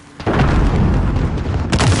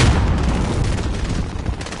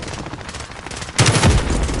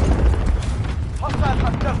 Hostiles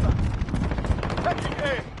at Delta. Taking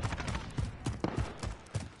A.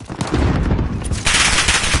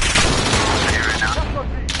 Here right now. Capture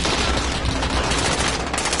D.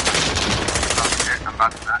 I'm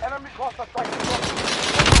about to die. Enemy cluster strike.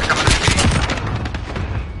 Coming to me.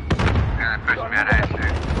 Gonna push me out of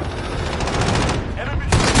here. Enemy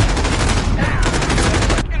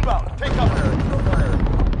inbound. Take cover.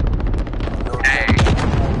 Hey.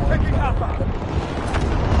 Taking Alpha.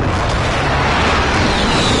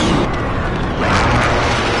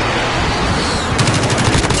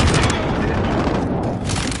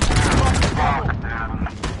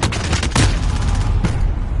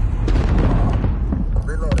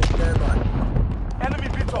 Reloading, stand by. Enemy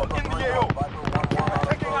VTOL in the AO.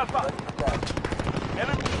 Taking Alpha.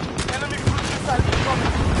 Enemy cruise missile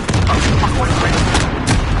incoming.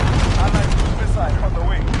 Allied cruise missile on the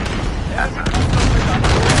way. Enemy cruise missile.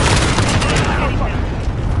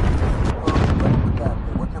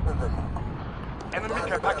 What's your position? Enemy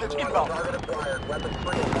care package inbound. Target acquired. Weapons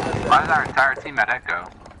free. Why is our entire team at Echo?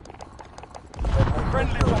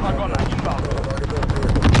 Friendly Tomagona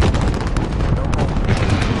inbound.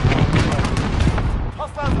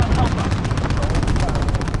 Hostiles at Alpha.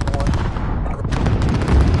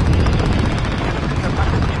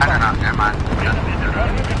 I don't know, never mind.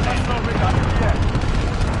 Enemy personal radar in the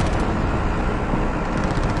air.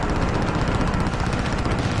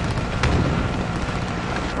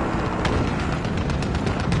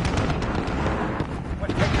 We're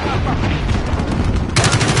taking Alpha.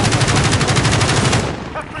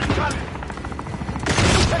 Capturing Charlie.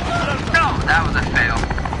 Taking Delta. No, that was a fail.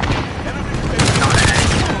 Enemy No, that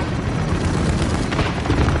ain't.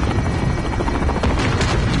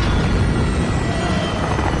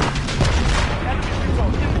 Enemy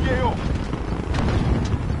VTOL in the AO.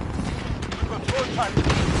 Control time.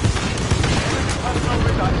 Enemy personal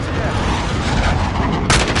radar in the air.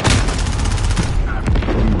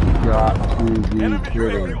 Got to be Enemy UAV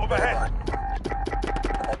kidding. overhead.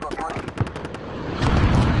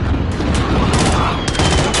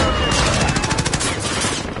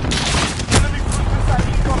 Enemy cruise missile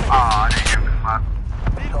incoming. Aw, I didn't get this much.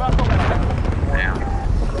 Need backup and Damn.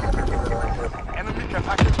 enemy can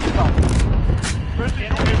package inbound. Friendly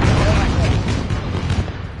UAV overhead.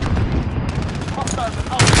 Hostiles at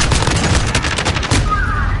Alpha.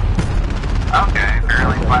 Okay,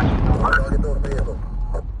 barely flashing the water. Target those vehicles.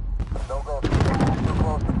 No go. Too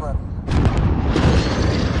close to friendly.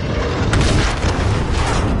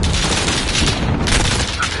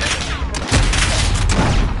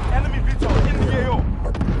 Enemy VTOL in the AO.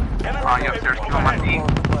 Enemy Oh, you upstairs UAV killing my overhead. team?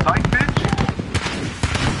 Psych, bitch.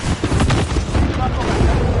 Backup and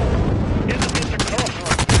enemies are close.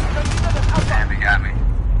 Damn, he got me.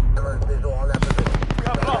 Visual on that position. We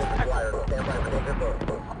have lost Echo. Acquired. Stand by for danger boat.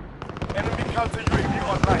 Enemy counter UAV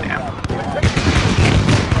online. Damn. We're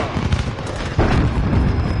taking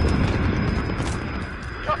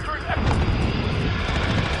capturing Echo.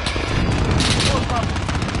 Close up.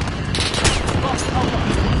 Lost Alpha.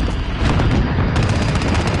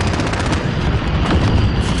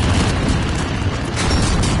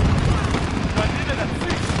 We're needed at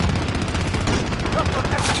 6. Capture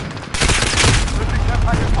Echo. Friendly care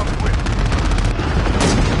package on the way.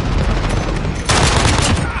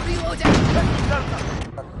 Taking Delta.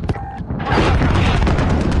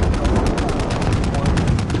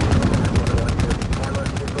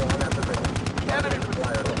 Enemy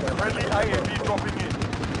friendly IAV dropping in.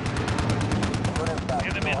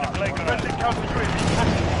 Enemy at the playground. Friendly counter UAV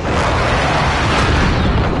active.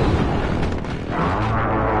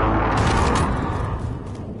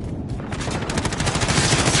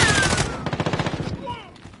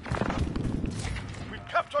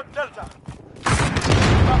 Capture Delta.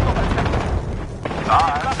 Bravo at Delta.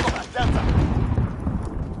 Bravo at Delta.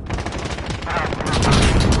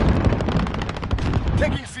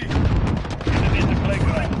 Taking C. Enemy in the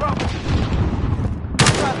playground. Bravo.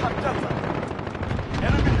 Bravo at Delta.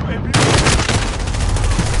 Enemy UAV.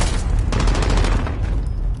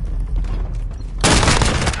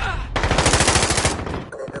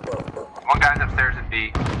 One guy's upstairs in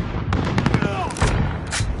B.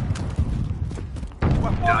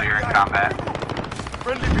 Still, you're in combat.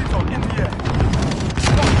 Friendly VTOL in the air.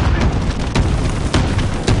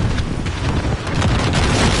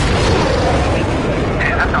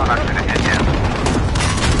 Hey, that's all I'm gonna hit him.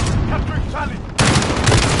 Capturing Charlie.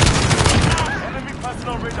 Enemy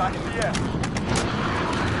personal radar in the air.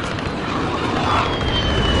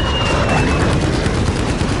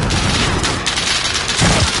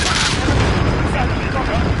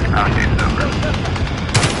 Oh, game's over.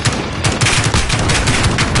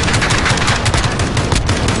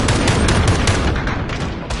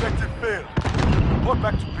 Objective failed. Report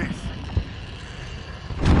back to base.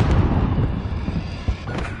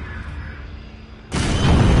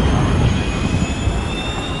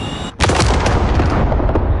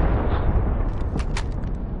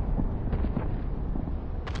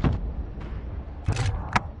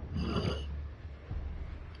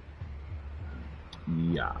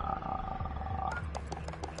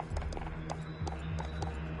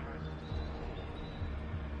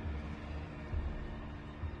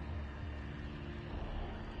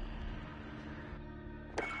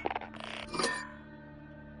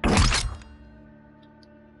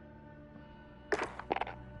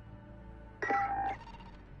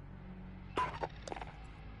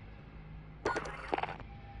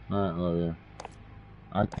 Alright, love you.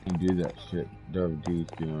 I can do that shit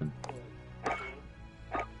WD's doing.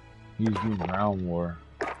 He's doing ground war.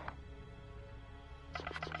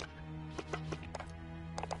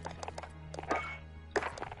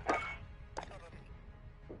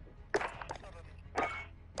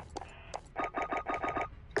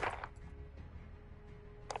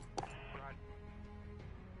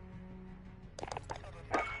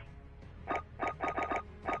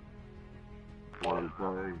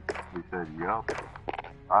 He said, yup.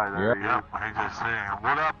 Alright, there he is. He just saying,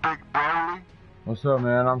 what up, big Broly? What's up,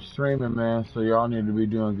 man? I'm streaming, man, so y'all need to be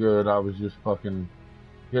doing good. I was just fucking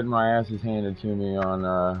getting my asses handed to me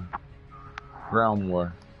on, ground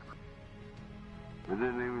war. It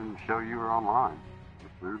didn't even show you were online.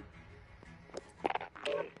 That's weird.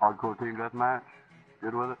 Hardcore team deathmatch?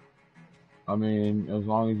 Good with it? I mean, as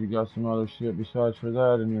long as you got some other shit besides for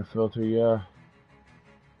that in your filter, yeah.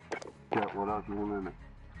 Yeah, what else is in it?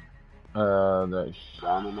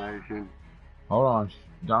 Domination. Hold on.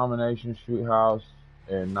 Domination, Shoot House,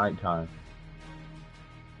 and Nighttime.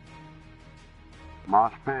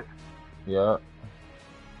 Mosh Pit. Yeah.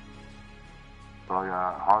 So I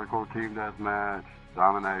got Hardcore Team Deathmatch,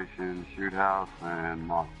 Domination, Shoot House, and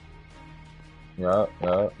Mosh. Yeah.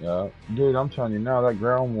 Dude, I'm telling you now, that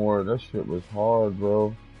ground war, that shit was hard,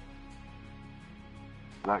 bro.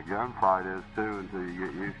 That gunfight is too until you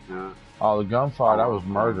get used to it. Oh, the gunfight, I was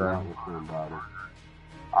murdering.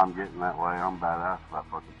 I'm getting that way. I'm badass with that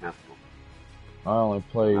fucking pistol. I only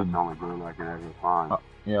played... That's the only boom I can ever find.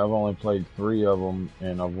 Yeah, I've only played 3 of them,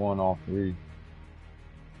 and I've won all 3.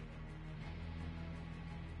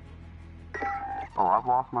 Oh, I've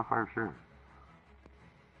lost my fair share.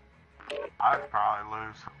 I'd probably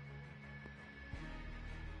lose.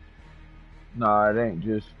 Nah, it ain't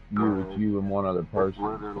just you, it's you and one other person.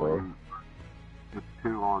 It's literally just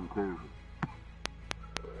 2 on 2.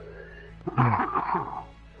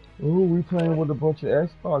 Ooh, we playing with a bunch of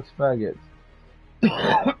Xbox faggots.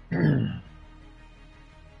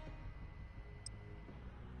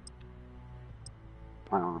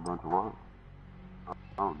 Playing with a bunch of what?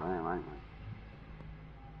 Oh, damn, ain't we?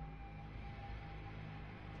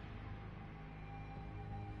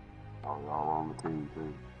 Oh, y'all on the team,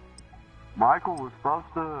 too. Michael was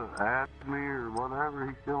supposed to add me or whatever.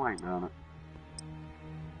 He still ain't done it.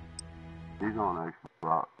 He's on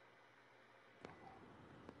Xbox.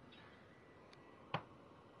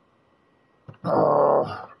 The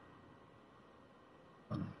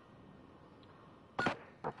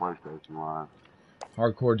PlayStation Live.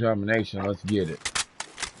 Hardcore Domination, let's get it.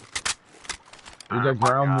 We got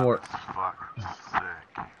ground war. Fucking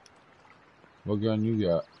sick. What gun you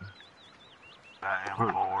got? That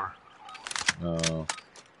M4. Oh.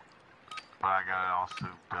 But I got it all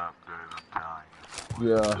souped up, dude, I'm telling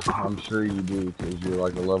you. Yeah, I'm sure you do, because you're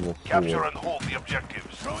like a level 4. Capture and hold the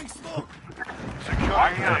objectives. Throwing smoke. Secure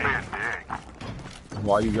Why you gotta be A. a dick?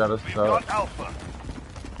 Why you gotta We've suck? got Alpha.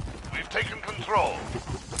 We've taken control.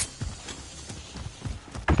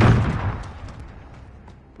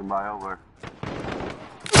 Somebody over.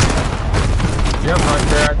 Yep, right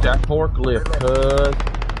there at that forklift, cuz.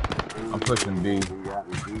 I'm pushing B. He got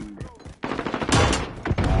me beat.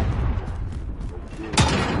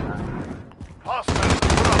 Hostile.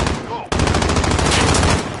 Go.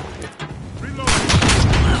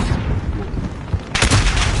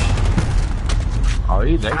 Oh,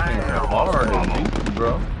 they came hard and beat you,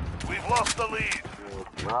 bro. We've lost the lead.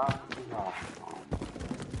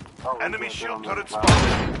 Enemy shield turret spotted.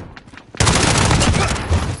 spotted.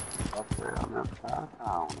 Up there on this side of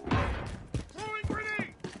town. Throwing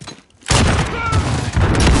grenade.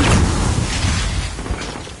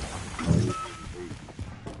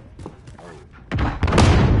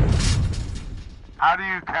 How do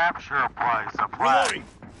you capture a place? A place? Reloading.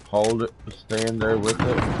 Hold it, stand there with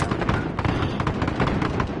it.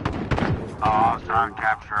 Oh, I was trying to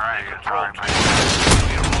capture A. Control Sorry, 2.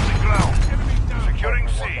 We are losing ground. Securing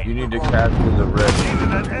C. You need to capture the red.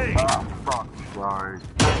 Needed at A. Oh, fuck. Sorry.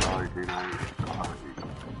 Sorry, T9. Sorry.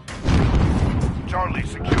 Charlie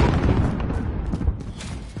secure.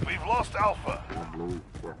 We've lost Alpha. I blew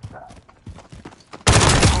just that.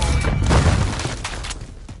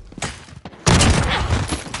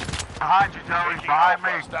 behind you, Joey. Taking Behind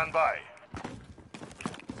Alpha. me. Stand by.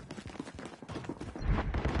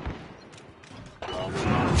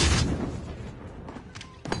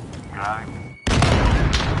 Got him.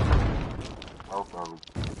 Both of them.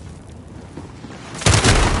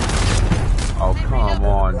 Oh, come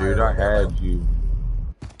on, dude. I had you.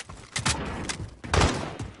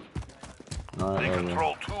 They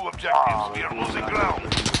control 2 objectives. We are losing ground.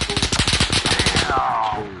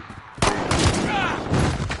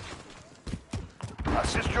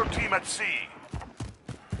 Assist your team at C.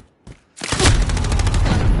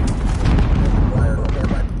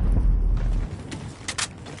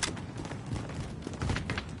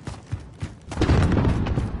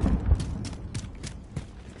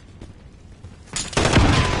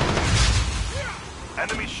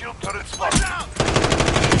 Enemy shield turret spotted.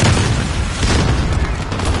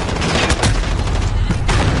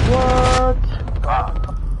 What?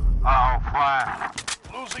 Uh-oh, flash.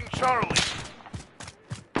 Losing Charlie.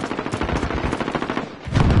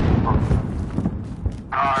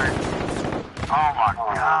 Sorry. Oh my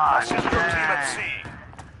god. Assist your team at C.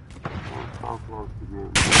 So close to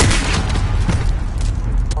getting.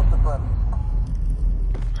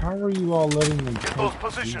 How are you all letting them Get take those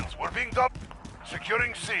positions. We're being dumped.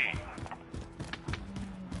 Securing C.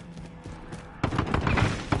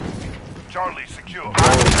 Charlie secure.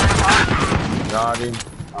 Got him.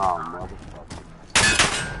 Oh, motherfucker.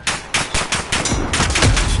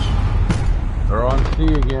 They're on C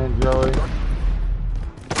again, Joey.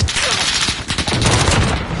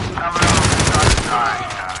 Coming over.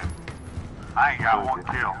 Alright, I ain't got one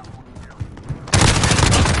kill.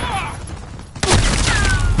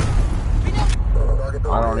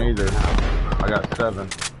 I don't either. I got 7.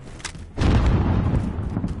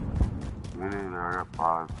 Me neither. I got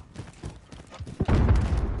 5.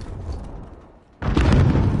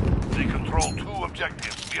 They control 2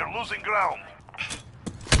 objectives. We are losing ground.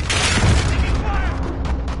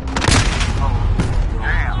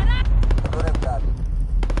 Damn.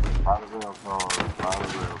 Out of rail cars. Out of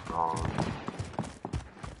rail cars.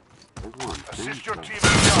 There's one. Assist your team at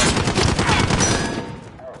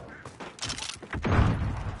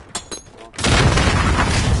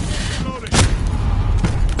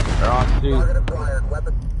They're on C.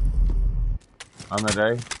 I'm at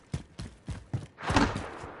A.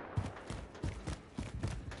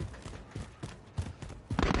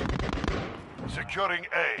 Securing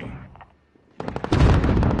A.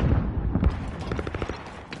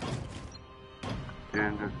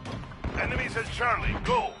 Ginger. Enemies at Charlie.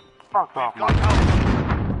 Go. Fuck off, Got man.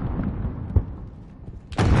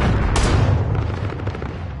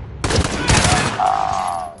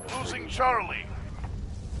 Alpha. Losing Charlie.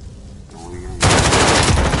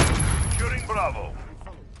 Securing Bravo.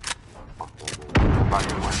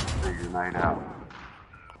 Somebody went to figure night out.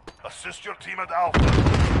 Assist your team at Alpha.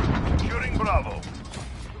 Securing Bravo.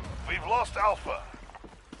 We've lost Alpha.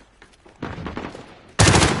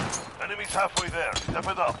 Enemies halfway there. Step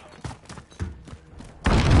it up.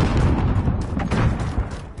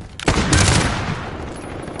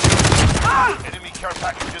 Enemy care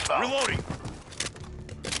package inbound. Reloading.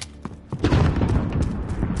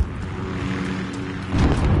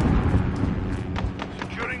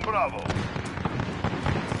 Securing Bravo.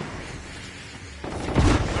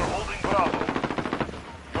 We're holding Bravo.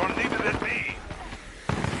 You're needed at B.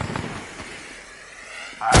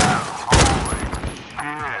 Holy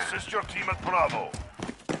shit. Assist your at Bravo.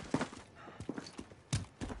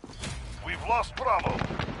 We've lost Bravo.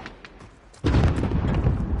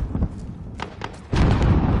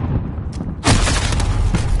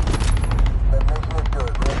 That makes me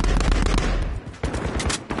good, man.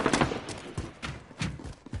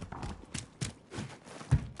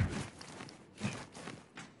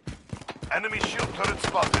 Enemy shield turret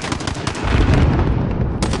spotted.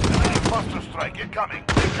 Enemy cluster strike incoming.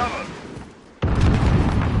 Take cover.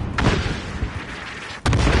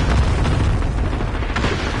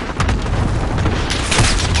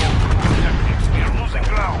 We're losing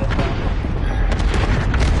ground.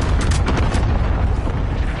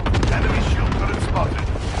 Enemy shield turret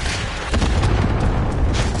spotted.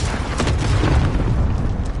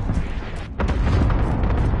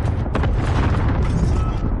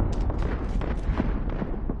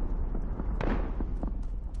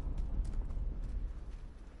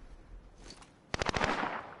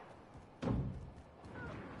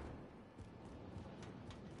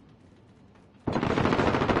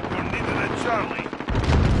 You're needed at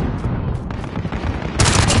Charlie.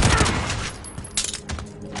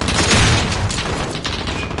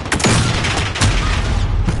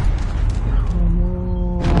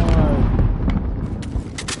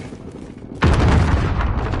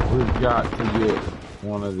 We've got to get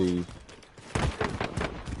one of these.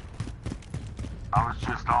 I was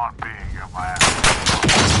just on being a man.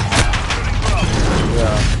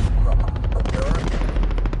 Yeah.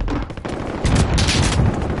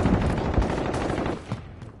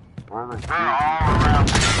 Where are they? They're all around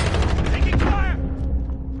me. Taking fire!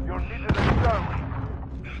 You're needed at Charlie.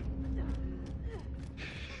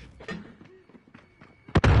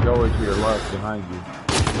 Joey to your left behind you.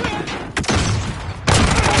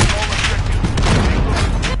 All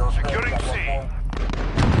objectives. Securing C.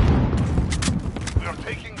 We are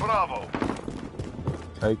taking Bravo.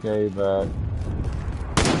 Take A back.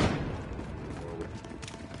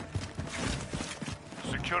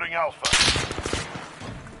 Securing Alpha.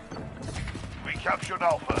 We captured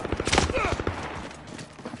Alpha.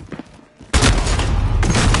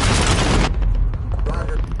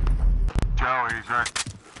 Joey's right.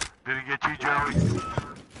 Did he get you, Joey?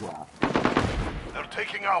 Yeah. They're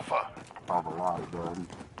taking Alpha. All the lies, buddy.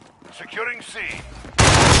 Securing C. We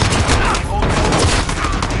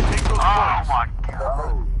take those Oh points. my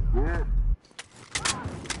God. Yeah.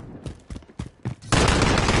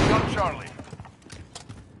 We got Charlie.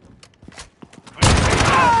 We take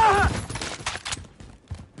Alpha.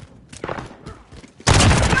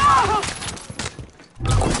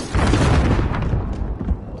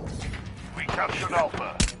 We captured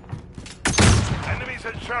Alpha. Enemies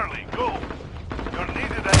at Charlie, go. You're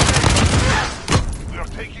needed at A. We are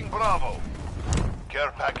taking Bravo.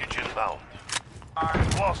 Care package inbound.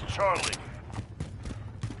 We've lost Charlie.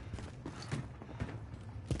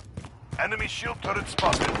 Enemy shield turret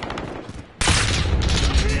spotted.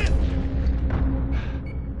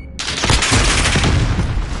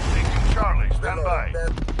 Taking Charlie, stand by.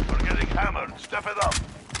 We're getting hammered. Step it up.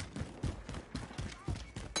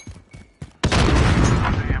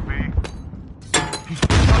 DMB.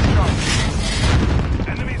 Got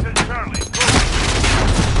Charlie. Enemies at Charlie, go.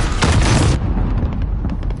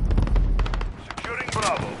 Securing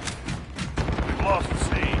Bravo. We've lost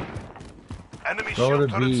C. Enemy Go shield to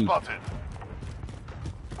turret B. spotted.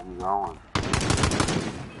 I'm going.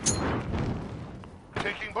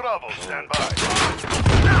 Taking Bravo, stand by.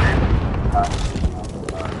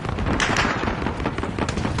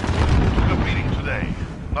 Took a beating today.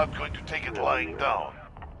 Not going to take it lying down.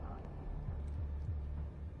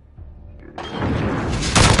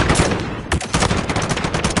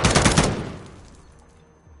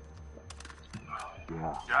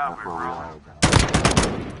 Yeah. Job, That's we're where we rolling.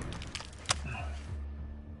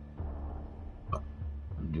 are.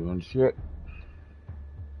 Doing shit.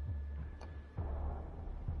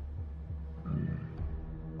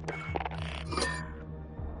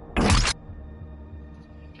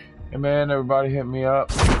 Hey man, everybody hit me up.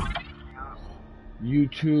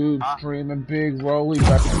 YouTube streaming Big Rolly.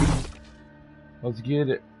 Let's get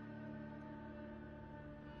it.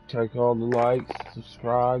 Take all the likes,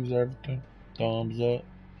 subscribes, everything. Thumbs up.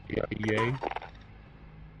 Yeah, yay.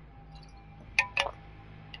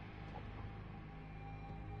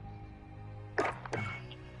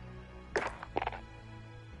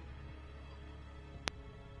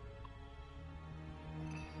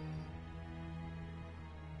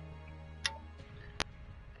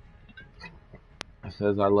 It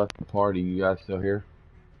says I left the party. You guys still here?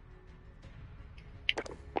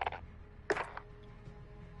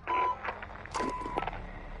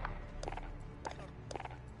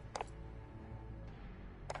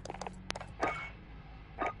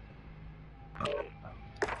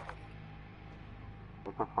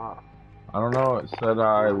 the fuck? I don't know. It said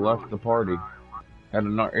I left the party. Had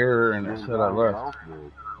an error and it said I left. Else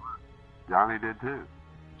did. Johnny did too.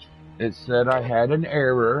 It said I had an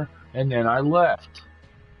error and then I left.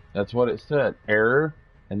 That's what it said. Error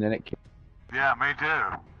and then it came. Yeah, me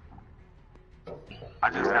too. I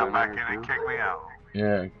just got back in and kicked me out.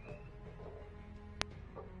 Yeah.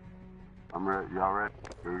 I'm ready. Y'all ready?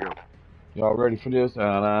 Here we go. Y'all ready for this?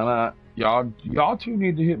 Y'all two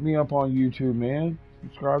need to hit me up on YouTube, man.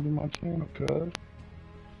 Subscribe to my channel, cuz.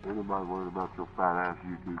 Ain't nobody worried about your fat ass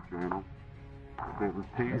YouTube channel. If it was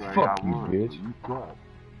T-Ray, Fuck I you, would. bitch. You suck.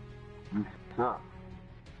 You suck.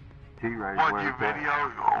 T-Ray, What, you video?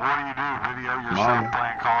 What do you do? Video yourself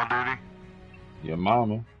playing Call of Duty? Your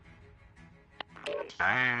mama.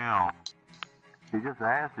 Damn. He just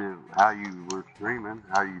asked you how you were streaming,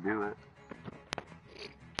 how you do it.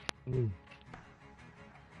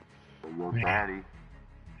 So your daddy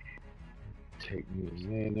Take me a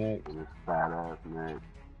minute. and his fat ass neck.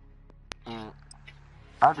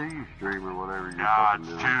 How do you stream or whatever you're God, fucking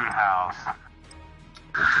doing? Jude House.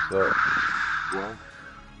 What's up? Yeah?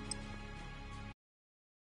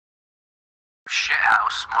 Shit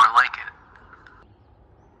house, more like it.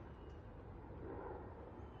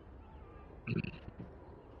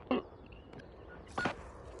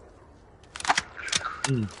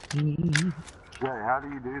 Jay, how do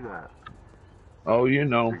you do that? Oh, you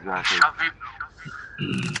know. Exactly.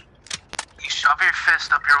 You shove your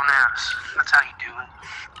fist up your own ass. That's how you do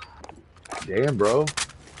it. Damn, bro.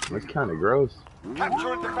 That's kind of gross.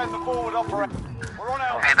 Capture and defend the forward operator. We're on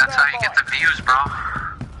Alpha. Hey, that's how you get the views, bro.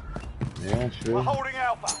 Yeah, We're sure. holding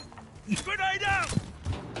Alpha. Grenade out!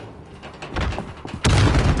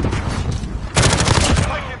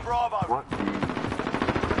 Taking Bravo. What do you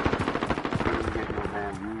get your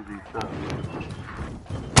damn Uzi stuff?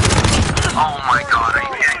 Oh my god, are you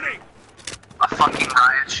kidding me? A fucking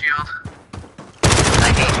riot shield? I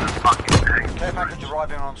hate you fucking thing. Care package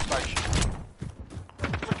arriving on station.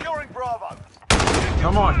 Securing Bravo.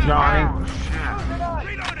 Come on, Johnny. Oh,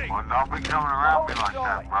 shit. Well, don't be coming around me like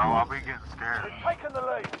that, bro. I'll be getting scared. Taking the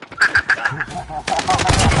lead.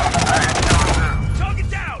 Target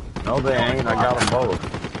down! No, they ain't. I got them both.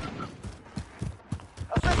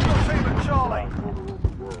 Assist your team at Charlie.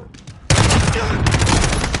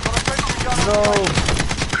 No.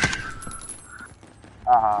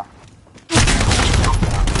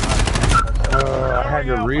 I had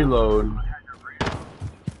to reload.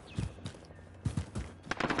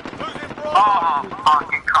 Losing Bravo. Oh,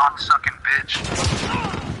 fucking cocksucking bitch.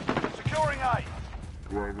 Securing A.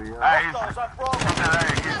 UAV up. Hey, Hostiles at Bravo. Get that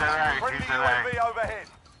A, get that A, Friendly get that UAV A. overhead.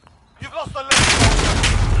 You've lost the lead.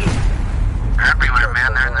 They're everywhere, man.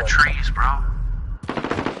 They're in the trees, bro.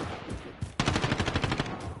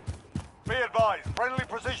 Be advised, friendly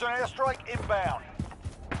precision airstrike inbound.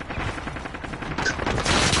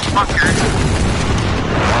 Fucker.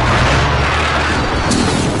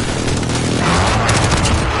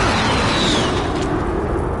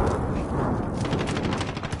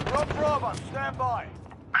 Rob Bravo, stand by.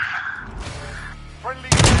 Friendly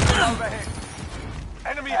UAV overhead.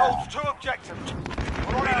 Enemy holds 2 objectives.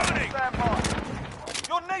 We're on Alpha, stand by.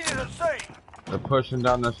 You're needed at sea. They're pushing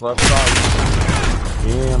down this left side.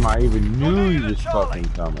 Damn, I even knew he was fucking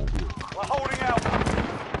coming. We're holding Alpha.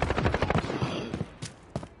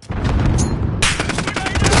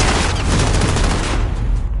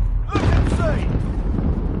 Look at sea.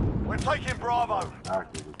 We're taking Bravo.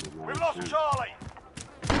 We've lost Charlie.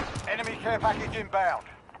 Enemy care package inbound.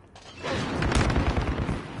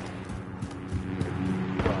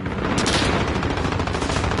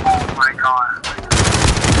 Oh my god.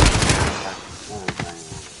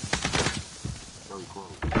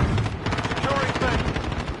 Securing B.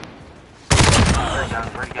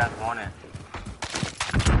 Where you guys want it?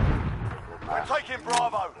 We're taking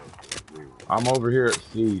Bravo. I'm over here at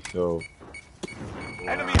C, so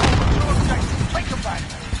Enemy holds 2 objectives. Take them back.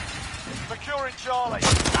 Securing Charlie.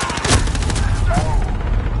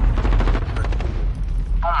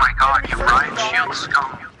 Oh my god, you riot shield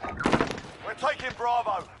scum. We're taking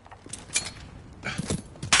Bravo.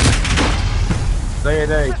 stay at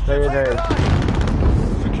A, stay at A.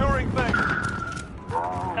 Securing B.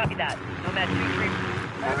 Copy that. Nomad 2-3.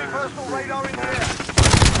 Enemy personal radar in there.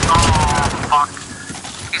 Oh, fuck.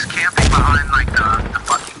 He's camping behind, like, the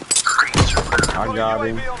fucking crates or whatever. I got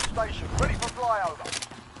him. UAV on station, ready for flyover.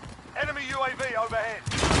 Enemy UAV overhead.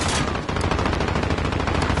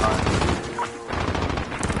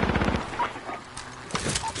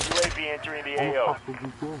 UAV entering the What the AO. fuck did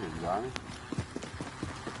you kill him, Johnny?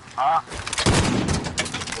 Huh?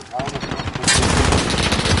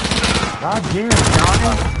 God damn, Johnny.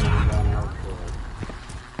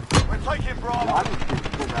 taking Bravo.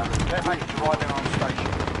 They're making right there on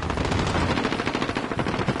station.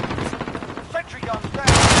 Sentry guns down.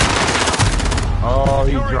 Oh,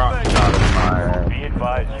 he dropped shot at my ass. Be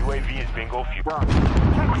advised, UAV is bingo fuel.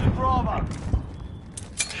 Capture Bravo.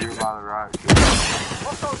 Shoot by the right.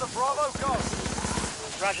 Hostiles at Bravo, go.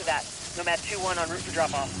 Roger that. Nomad 2-1 en route for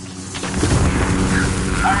drop-off.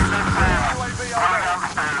 UAV over.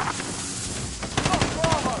 Lost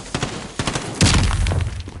Bravo.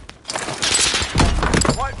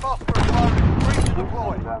 White phosphorus loaded. Green to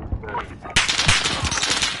deploy.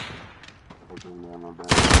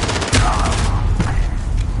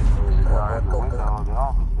 In the window of the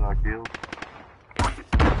office that I killed.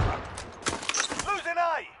 Losing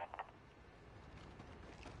A.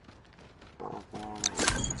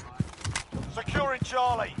 Securing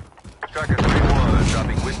Charlie. Tracker 3-1,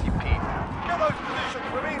 dropping Whiskey Pete. Get those positions.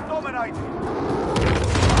 We're being dominated.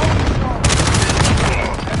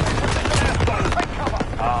 Take cover.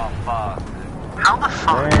 Oh, fuck. How the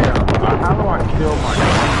fuck? Damn, how do I kill my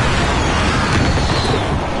guy?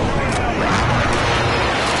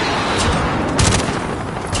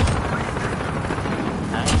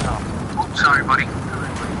 Sorry, buddy.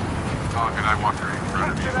 Oh, good, I walked right in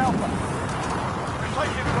front of you. Captured Alpha. We're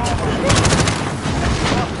taking Bravo.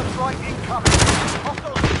 Cluster strike incoming.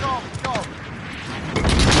 Hostiles to Charlie, go.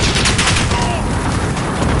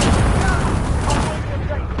 Hold on the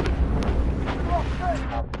objective. We've lost it.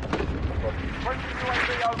 Friendly UAV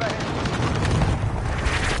overhead.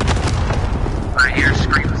 I hear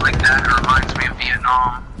screams like that. It reminds me of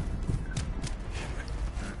Vietnam.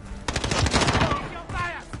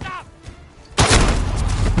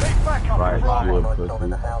 Big backup Right, from Bravo. good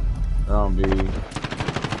pussy. Don't be.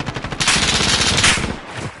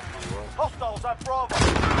 Hostiles at Bravo.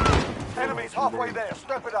 Enemies halfway there.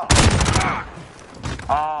 Step it up.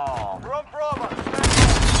 Oh. We're on Bravo. Stand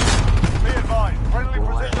by. Be advised. Friendly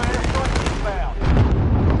precision airstrike inbound.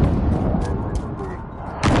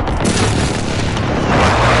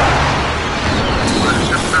 Let's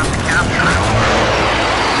just about to capture it.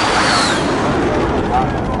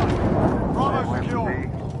 Bravo secure.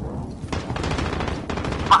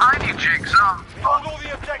 Behind you, Jigsaw. Hold all the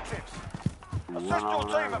objectives. Assist your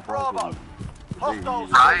team at Bravo. Hostiles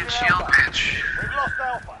Riot taking shield, Alpha. bitch. We've lost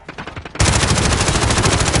Alpha.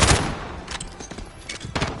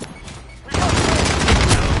 We've lost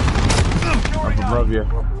Securing Up above A. you.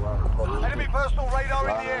 Enemy personal radar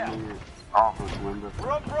in the air. Office window.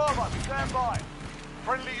 We're on Bravo. Stand by.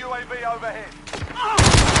 Friendly UAV overhead.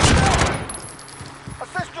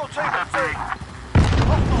 Assist your team at C.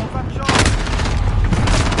 Hostiles at Charlie.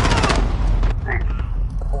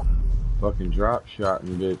 Fucking drop shot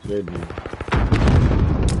me, bitch, didn't he?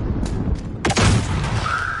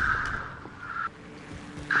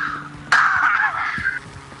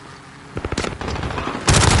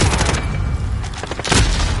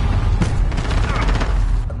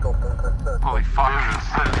 Holy fuck, I'm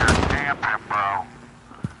sitting here camping, bro.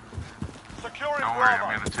 Securing Don't worry, Bravo.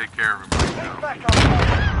 I'm gonna take care of everybody Take now. back up.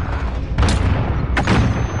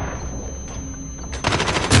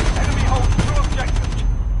 Enemy holds 2 objectives.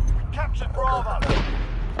 Captured Bravo.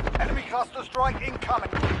 Enemy cluster strike incoming.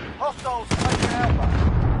 Hostiles taking Alpha.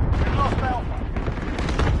 We've lost Alpha.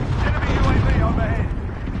 Enemy UAV overhead.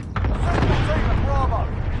 Assist your team at Bravo.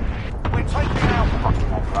 We're taking Alpha.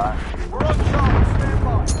 We're on Charlie. Stand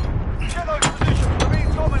by. Get those positions. We're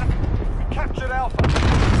being dominated. Captured Alpha.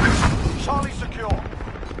 Charlie secure.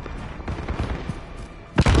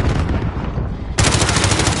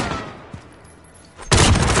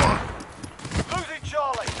 Losing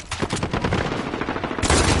Charlie.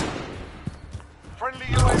 Friendly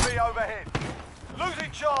UAV overhead.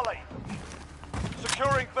 Losing Charlie.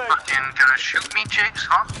 Securing B. Fucking gonna shoot me, Jigs,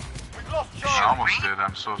 huh? We've lost I Charlie. almost did,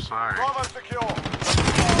 I'm so sorry. Bravo secure.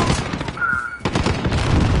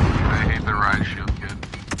 I hate the riot shield, kid.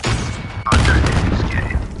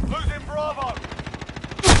 Losing Bravo.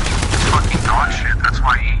 Fucking dog shit. That's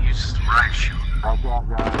why he uses riot shield. Watch out,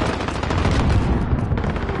 guys.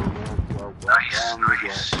 Nice,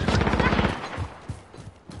 nice.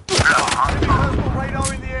 Enemy personal radar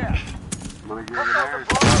in the air. I'm gonna get in Hostiles there. at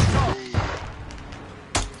Bravo top.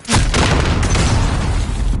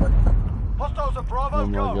 Hostiles at Bravo Oh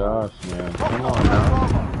my go. gosh, man. Come Hostiles on at now.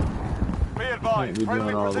 Bravo. Be Can't advised. be Friendly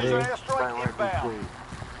doing all precision this. airstrike inbound.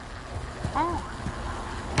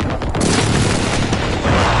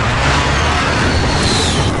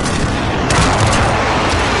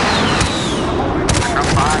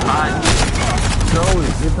 Joey,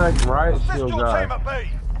 get that riot Assist shield your guy. team at B.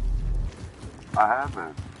 I have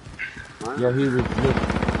been. Yeah, he was just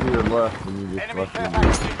to your left and you just Enemy left care him.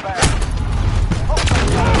 package inbound.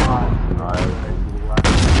 Hostiles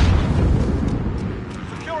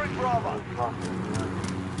Securing Bravo.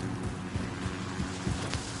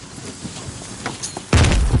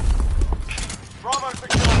 Bravo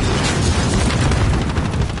secured.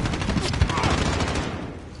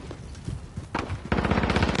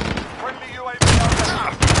 Friendly UAV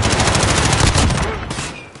overhead.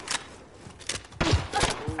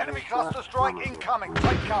 Enemy cluster strike incoming.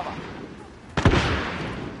 Take cover.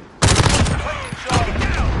 Taking Charlie.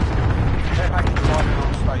 Care package arriving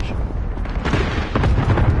on station.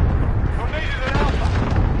 You're needed at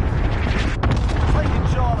Alpha. Taking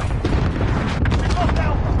Charlie. We've lost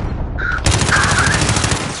Alpha.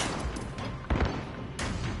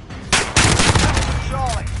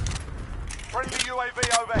 Charlie. Friendly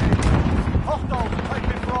UAV overhead. Hostiles are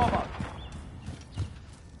taking Bravo.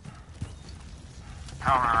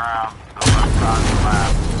 Coming around the left side of the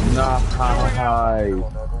map. Nice.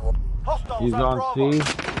 Hostiles He's at on Bravo. C.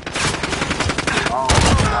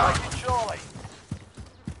 Taking Charlie.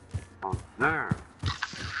 Oh, there.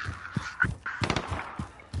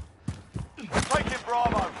 Taking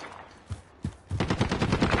Bravo.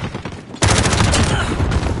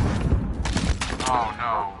 Oh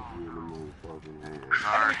no.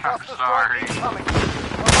 Sorry, Enemy I'm cluster sorry. strike incoming.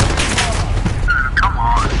 Come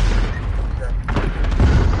on.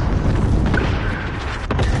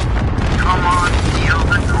 Come on, feel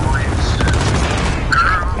the noise.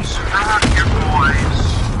 Girls, rock your boys.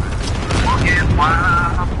 We'll get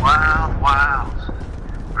wild, wild, wild.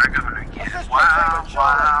 We're gonna get wild,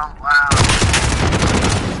 wild, wild.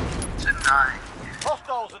 Tonight.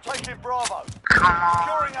 Hostiles are taking Bravo. Come on.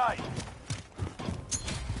 Securing A.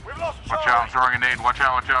 We've lost Charlie. Watch out, I'm throwing a nade. Watch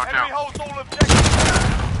out, watch out, watch Enemy out. holds all objectives.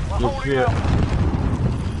 We're Good holding shit. out.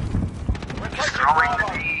 We're He's taking throwing the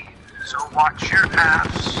Bravo. nade, so watch your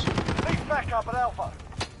ass. Need backup at Alpha.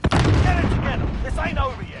 Get it together. This ain't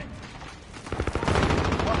over yet.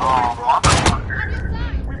 We're Oh, holding Bravo. motherfucker.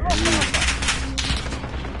 We've lost Alpha.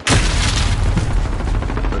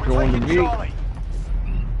 They're going to Taking me. Charlie.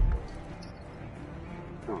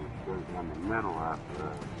 In the middle after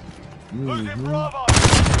that. Losing Bravo.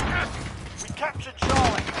 We captured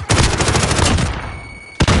Charlie.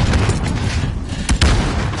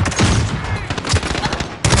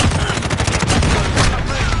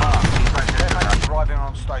 Arriving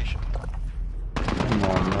on station. Come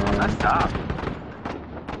on, man. That's tough.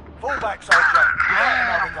 Fullback soldier.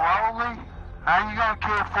 Damn, Rolly. How you gonna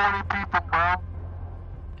kill 40 people, bro?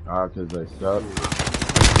 Ah, cause they suck.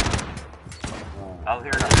 Oh,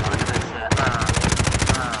 here it is. Look at this.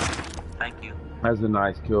 Thank you. That's a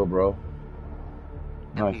nice kill, bro.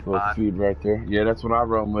 Nice little MP5. feed right there. Yeah, that's what I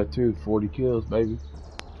run with too. 40 kills, baby.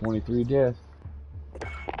 23 deaths.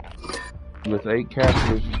 With 8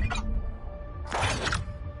 captures.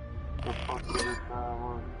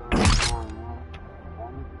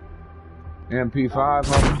 MP5,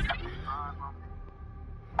 homie.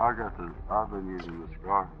 I've been using the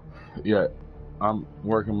Scar. Yeah, I'm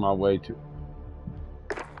working my way to.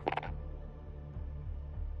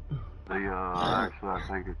 Actually, I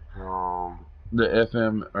think it's called The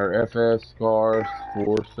FM or FS Scars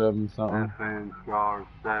 47 something. FN Scar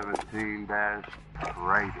 17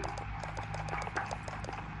 rated.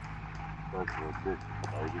 That's what this is,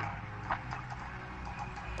 baby.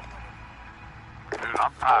 Dude,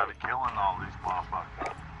 I'm tired of killing all these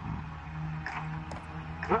motherfuckers.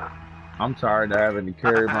 I'm tired of having to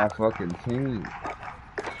carry my fucking team.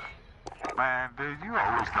 Man, dude, you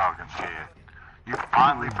always talking shit. You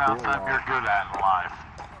finally found something you're good at in life.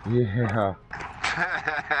 Yeah.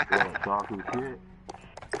 Talking shit.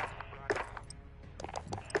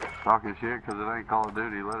 Talking shit because it ain't Call of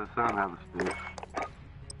Duty. Let his son have a stick.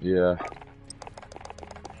 Yeah.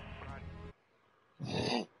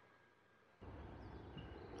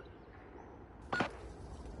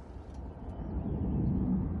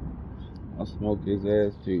 I'll smoke his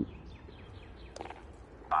ass too.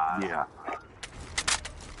 Yeah.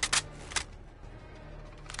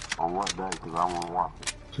 On what day? Because I want to watch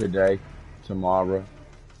it. Today, tomorrow,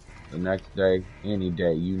 the next day, any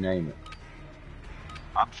day, you name it.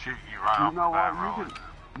 I'm shooting you right off You know the bat, what? Rolly.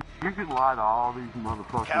 You can lie to all these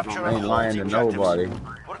motherfuckers. Capture I ain't lying to nobody.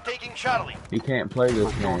 We're taking Charlie. He can't play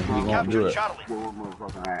this game. He won't do it. Charlie.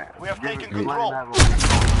 We have taken control.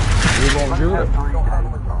 He won't do it.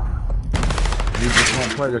 He just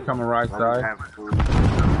won't play the coming right side.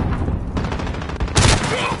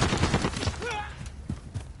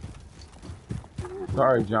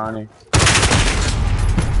 Sorry, Johnny.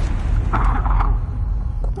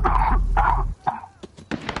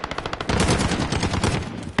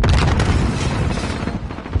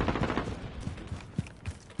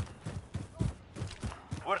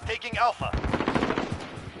 We're taking Alpha.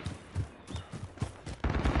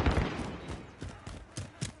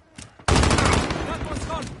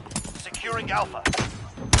 Securing Alpha.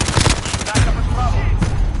 Back up at Bravo.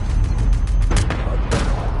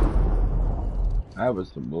 That was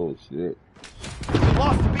some bullshit. We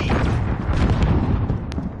lost B.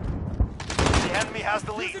 The enemy has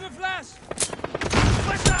the lead. Flash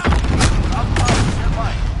down! Alpha is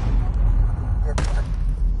nearby.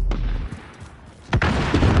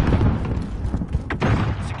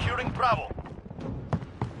 Securing Bravo.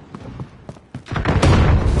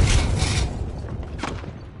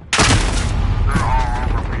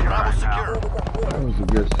 Bravo secure. That was a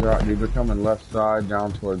good shot, dude. They're coming left side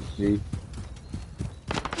down towards C.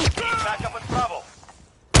 Back up at Bravo.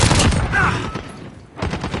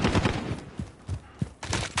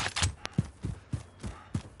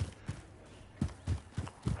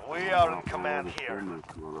 We are in command here. Allied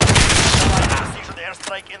precision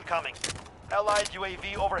airstrike incoming. Allied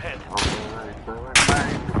UAV overhead.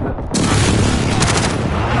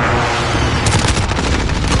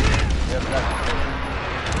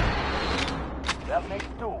 That makes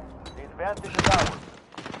two. The advantage is ours.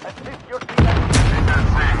 Assist your team.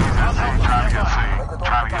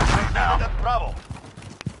 Trying to get C now. Bravo.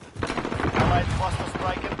 Allied cluster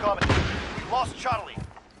strike incoming. We lost Charlie.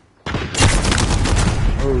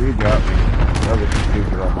 Oh, he got me. That was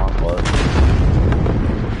stupid on my part.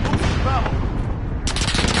 Bravo.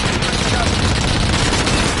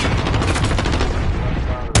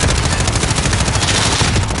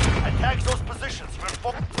 Attack those positions. We're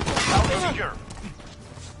focused. Now secure.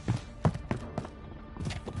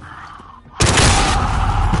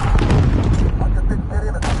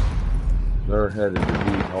 They're headed to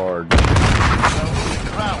be hard.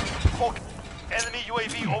 Ground. Focus. Enemy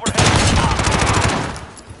UAV overhead.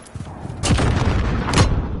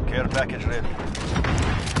 Care package ready.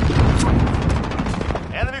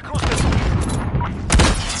 Enemy cruise missile.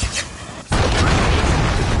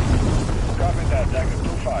 Copy that, Dagger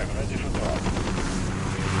 2-5, ready for drop.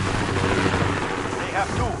 They have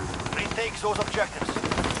two. Retake those objectives.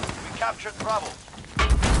 We captured Bravo.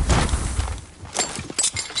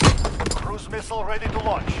 Cruise missile ready to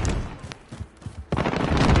launch.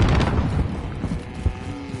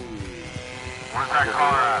 Where's that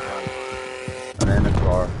car at? I'm in the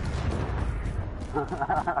car.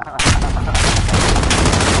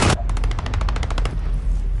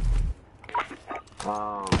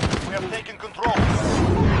 We have taken control.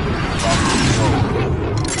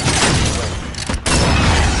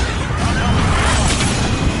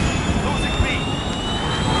 Losing B.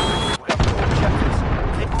 We have two objectives.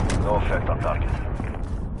 No effect on target.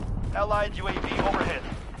 Allied UAV overhead.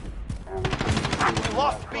 We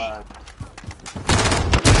lost B.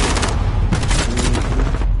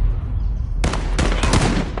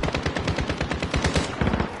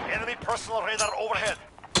 Enemy personal radar overhead.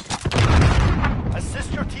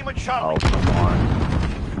 Assist your team at Charlie. Oh, come on.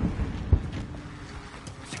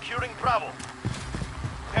 Securing Bravo.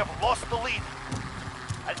 We have lost the lead.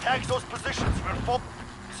 Attack those positions. We're full.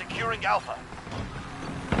 Securing Alpha.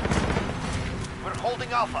 We're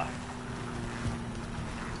holding Alpha.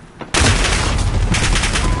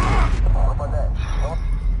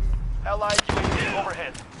 Allied UAV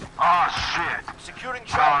overhead. Oh, shit. Securing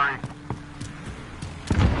Charlie.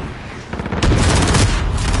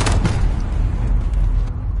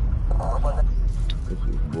 Sorry. This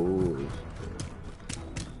is bullshit.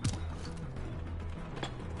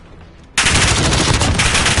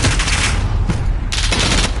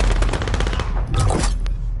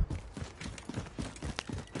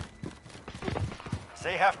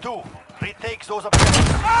 They have two. Retake those objectives.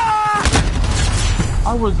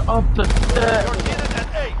 I was up the steps. You're needed at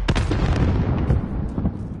A.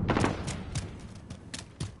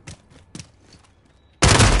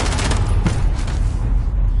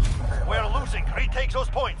 We're losing. Retake those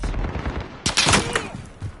points.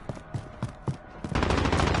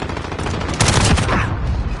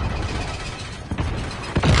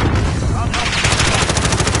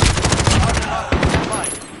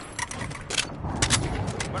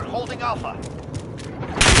 We're holding Alpha.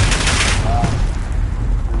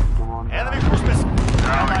 Enemy cruise missile.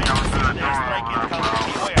 Allied precision airstrike incoming.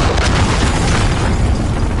 Beware.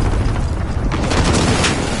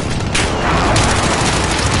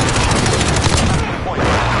 Point.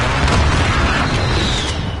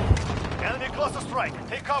 Enemy cluster strike.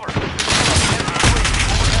 Take cover. Enemy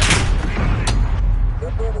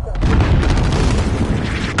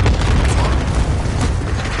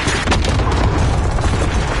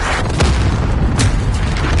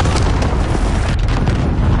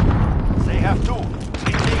They have two.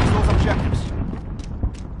 Retake those objectives.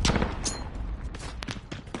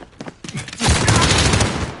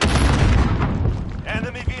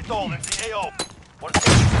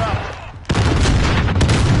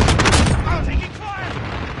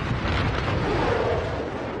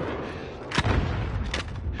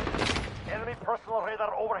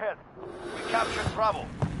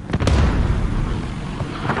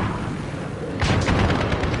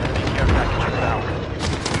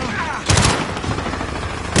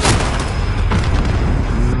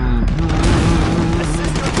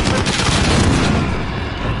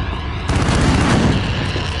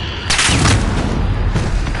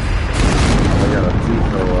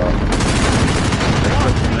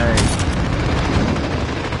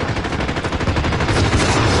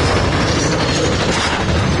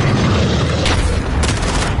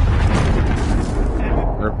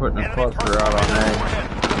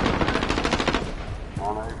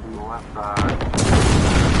 on the left side.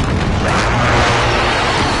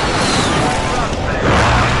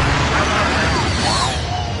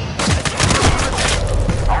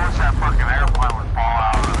 I wish that fucking airplane would fall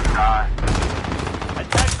out of the sky.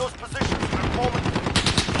 Attack those positions. We're falling.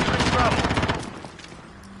 Securing Bravo.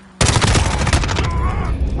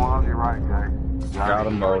 One on your right, Jay. Got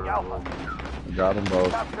them both. Got them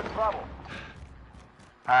both. Captain Bravo.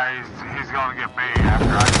 He's gonna get me after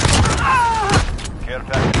I Care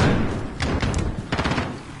package.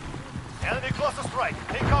 Enemy cluster strike.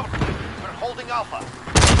 Take cover. We're holding Alpha.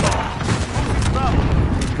 Losing Bravo.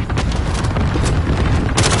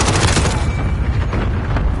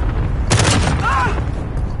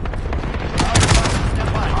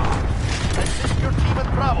 Stand by. Assist your team at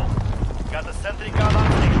Bravo. Got the sentry gun on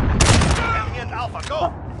station. Enemy at Alpha.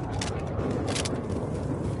 Go.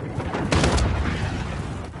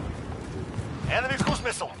 Enemy cruise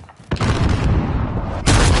missile.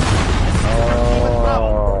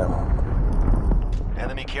 Oh.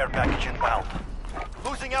 Enemy care package inbound.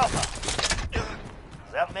 Losing Alpha.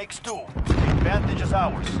 That makes two. The advantage is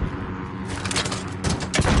ours.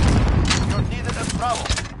 You're needed as Bravo.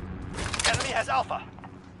 Enemy has Alpha.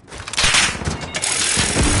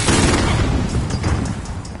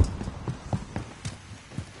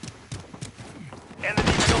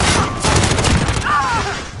 Enemy killed.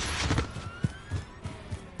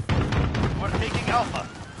 We're taking Alpha.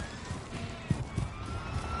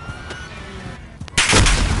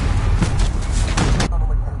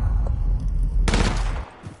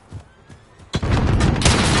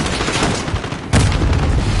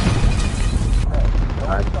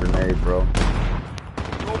 Nice grenade, bro.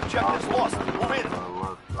 Two objectives lost. Move in.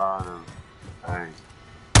 Left side of, hey.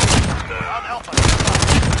 On Alpha.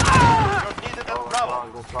 You're needed at Bravo.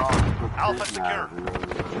 Alpha secure.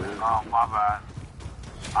 Oh, my bad.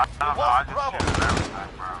 I don't know, I just Bravo. shoot at everything,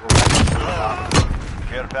 bro.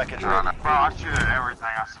 Care package Bro, ready. I shoot at everything,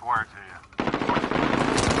 I swear to you.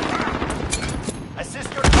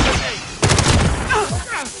 Assist your teammate.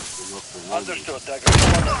 Understood. Dagger 2 on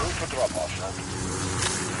the route for drop-off.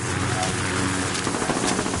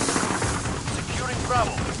 Securing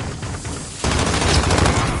Bravo.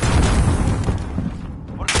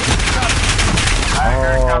 We're taking shots.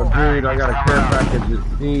 Oh, dude, I got a care package at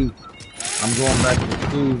C. I'm going back to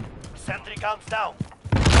C. Sentry guns down.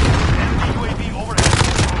 Enemy UAV overhead.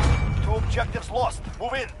 Two objectives lost.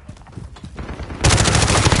 Move in.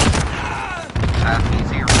 That's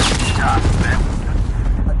easier shots, man.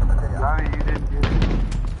 Johnny, you didn't get it.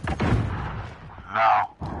 No.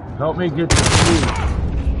 Help me get to C.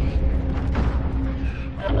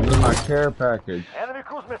 I need my care package. Enemy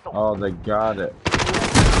cruise missile. Oh, they got it.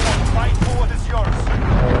 Fight forward is yours.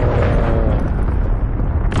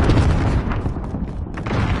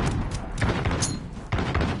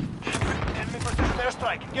 Enemy precision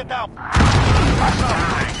airstrike. Get down. Assist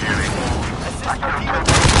your team at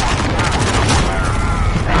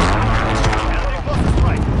enemy cluster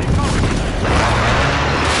strike. Take cover.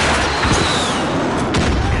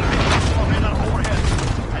 Enemy missile radar overhead.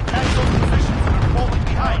 Attack those positions. We're falling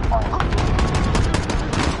behind.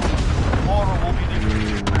 Tomorrow will be the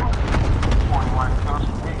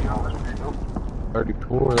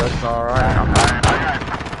 34, that's alright.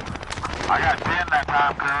 I got 10 that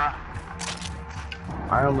time, Kara.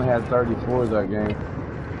 I only had 34 that game.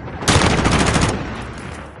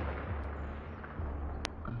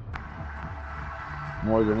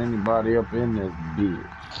 More than anybody up in this bitch.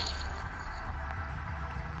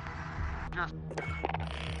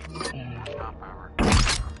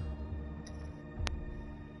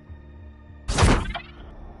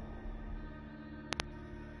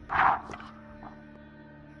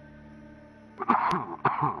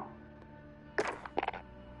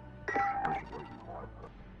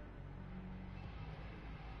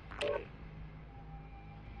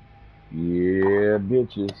 Yeah,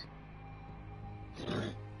 bitches.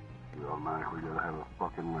 Well, man, we gotta have a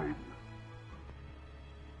fucking laser.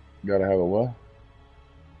 Gotta have a what?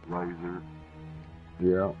 Laser.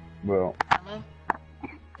 Yeah, well.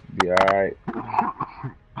 Be alright.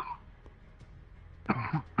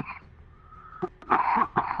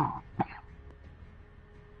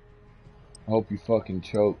 Hope you fucking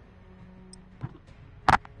choke.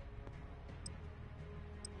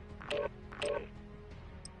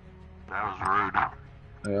 That was rude.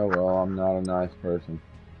 Yeah, well, I'm not a nice person.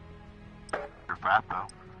 You're fat, though.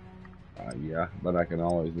 Yeah, but I can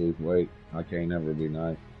always lose weight. I can't ever be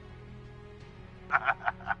nice.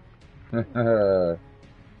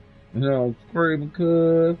 No, it's free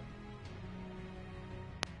because...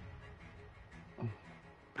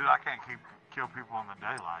 Dude, I can't keep kill people in the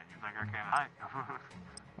daylight. You think I can't hide?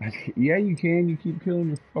 Yeah, you can. You keep killing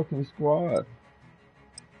your fucking squad.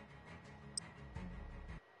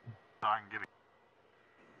 So I can get it.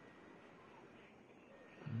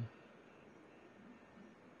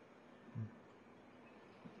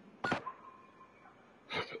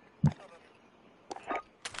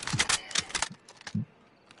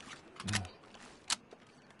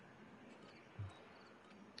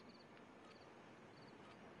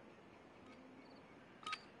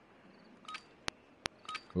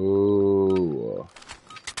 Oh,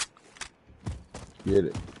 get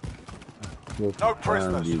it. No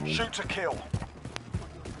prisoners. Shoot to kill.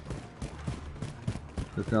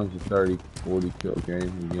 Here comes the 30, 40 kill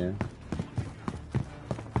game again.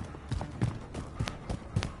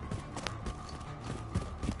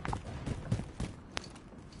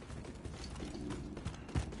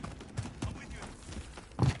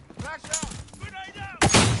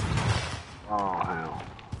 Oh, hell.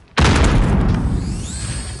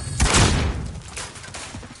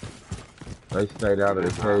 They stayed out of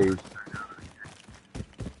the caves.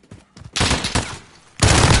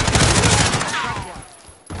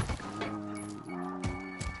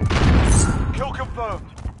 Kill confirmed.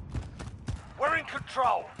 We're in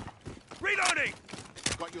control. Reloading!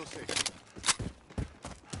 Got your six.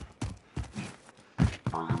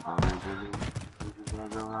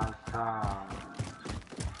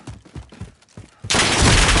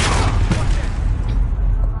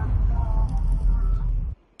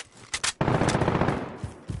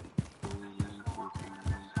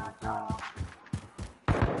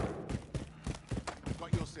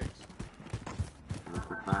 Got your six.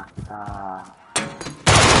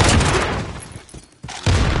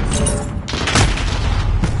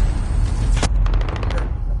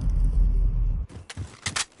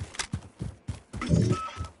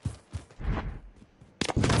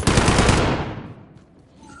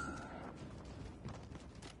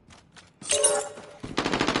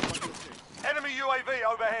 Enemy UAV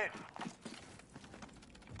overhead.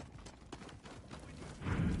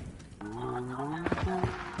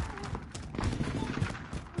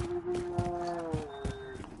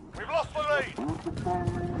 We've lost the lead.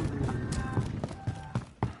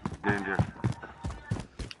 Danger.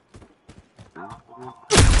 No.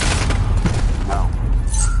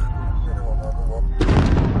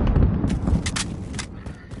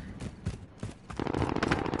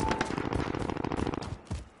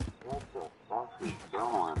 What the fuck is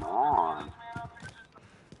going on?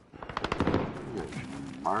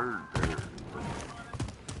 Murder.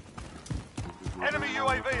 Enemy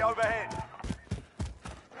UAV overhead.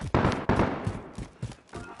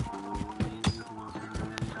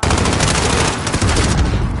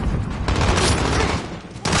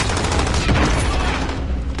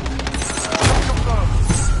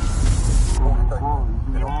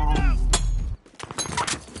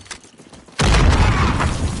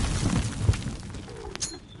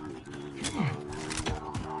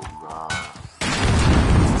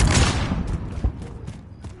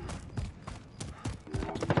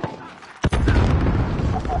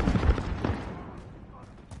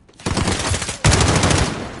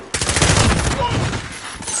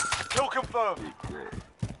 Kill confirmed.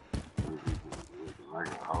 Like a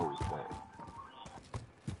hose back.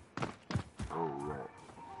 Oh, right.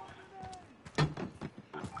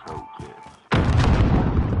 Coat chest.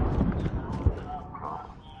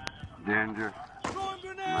 Danger.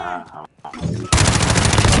 Nah.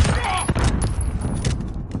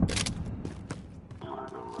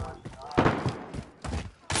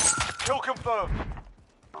 Kill confirmed.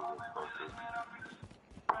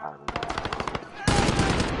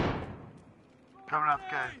 Coming up,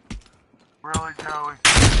 K. Really, Joey?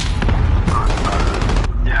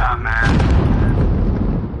 Yeah, man.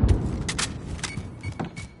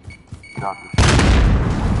 Got this.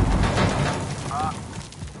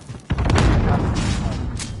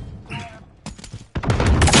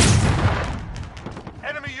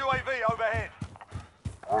 Enemy UAV overhead.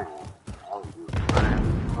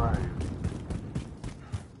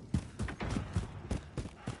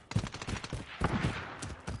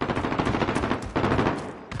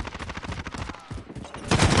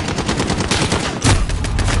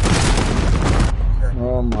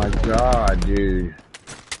 Oh my god, dude.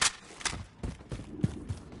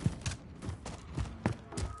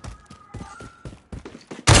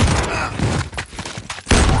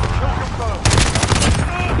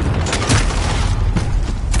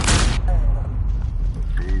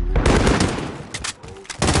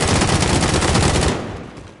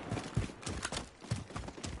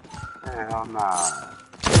 Hell nah.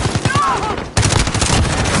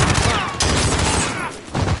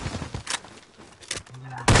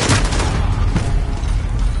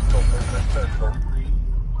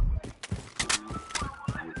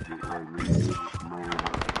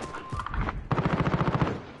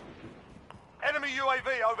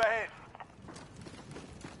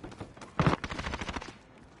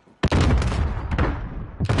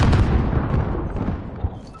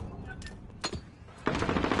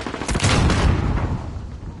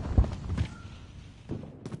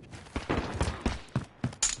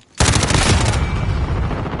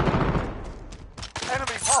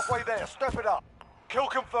 halfway there. Step it up. Kill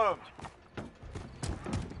confirmed.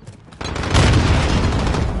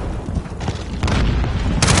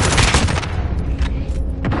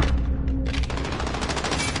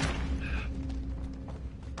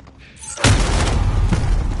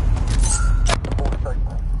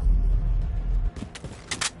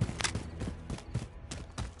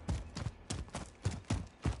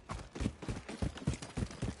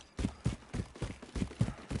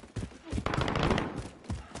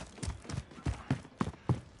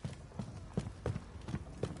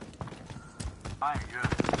 I ain't good.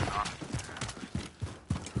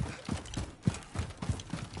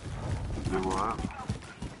 Do what?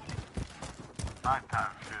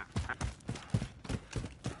 Nighttime shit.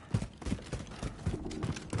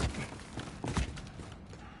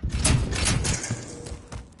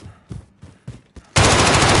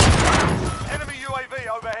 Enemy UAV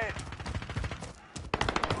overhead.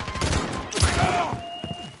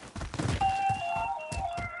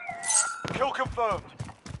 Kill confirmed.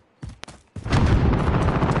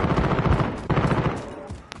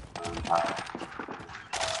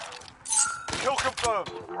 Kill confirmed.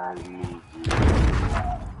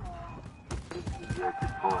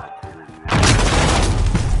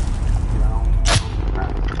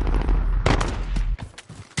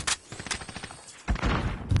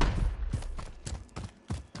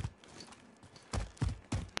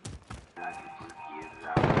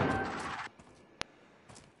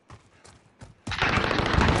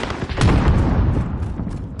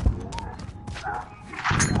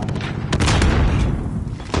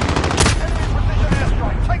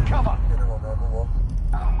 Take cover!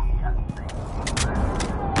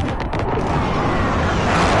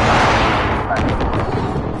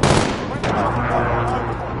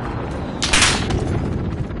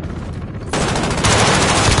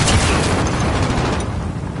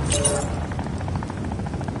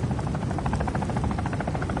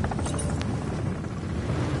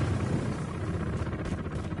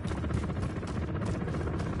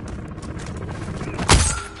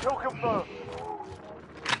 Kill confirmed.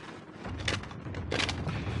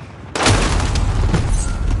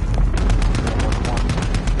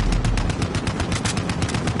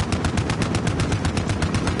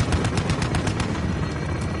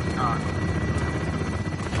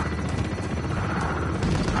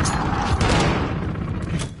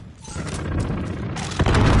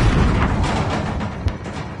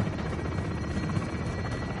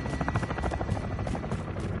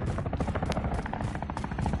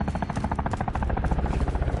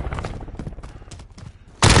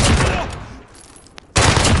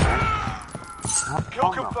 Kill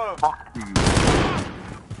confirmed. Fuck you.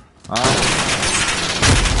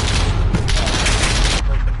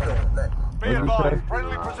 Be advised,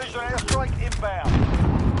 friendly precision airstrike inbound.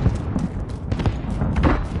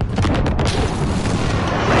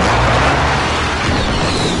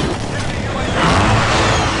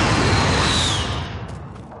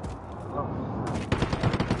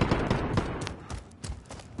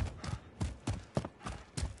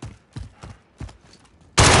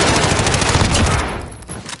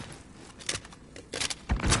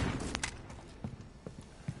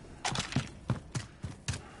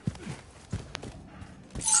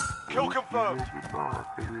 Kill confirmed.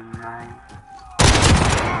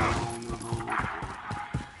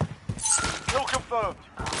 Kill confirmed.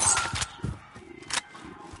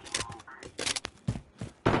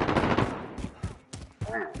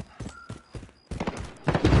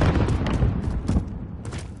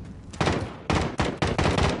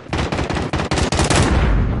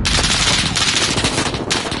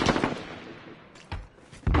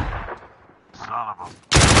 Son of a...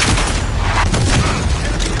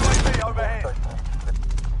 UAV overhead.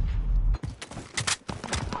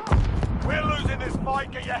 We're losing this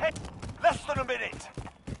fight. Get your head. Less than a minute.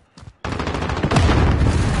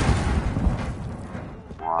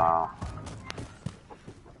 Wow.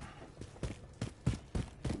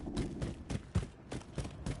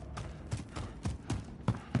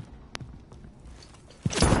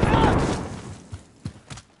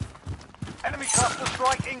 Enemy cluster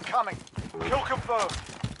strike incoming. Kill confirmed.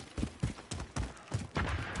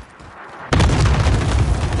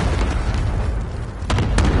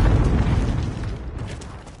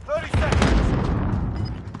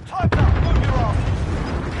 Time's up. Move your arms.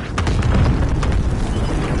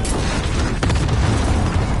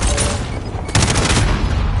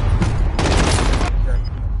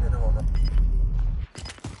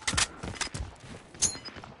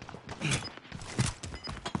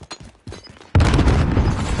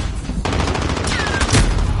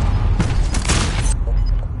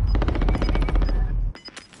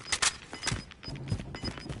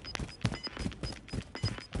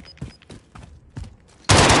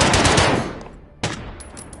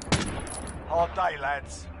 hard day,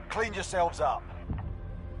 lads. Clean yourselves up.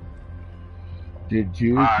 Did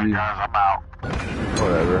you? Alright, guys, I'm out.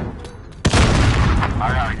 Whatever.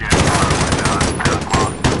 I gotta get Carter laid down. It's 10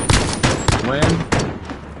 o'clock. When?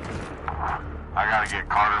 I gotta get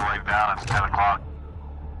Carter laid down. It's 10 o'clock.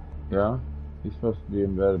 Yeah? He's supposed to be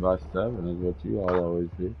in bed by 7, is what you all always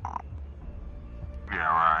do. Yeah,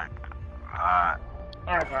 right. Alright.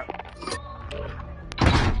 Alright, bro.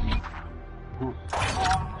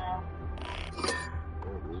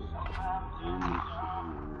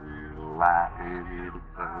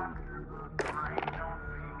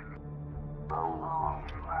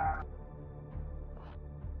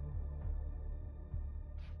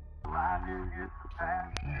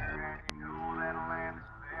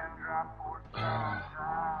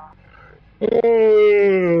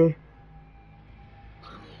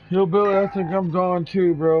 Yo, Billy, I think I'm gone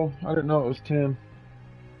too, bro. I didn't know it was 10.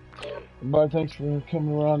 Everybody, thanks for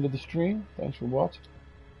coming around to the stream. Thanks for watching.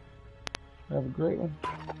 Have a great one.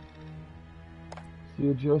 See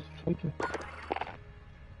you, Joseph. Take care.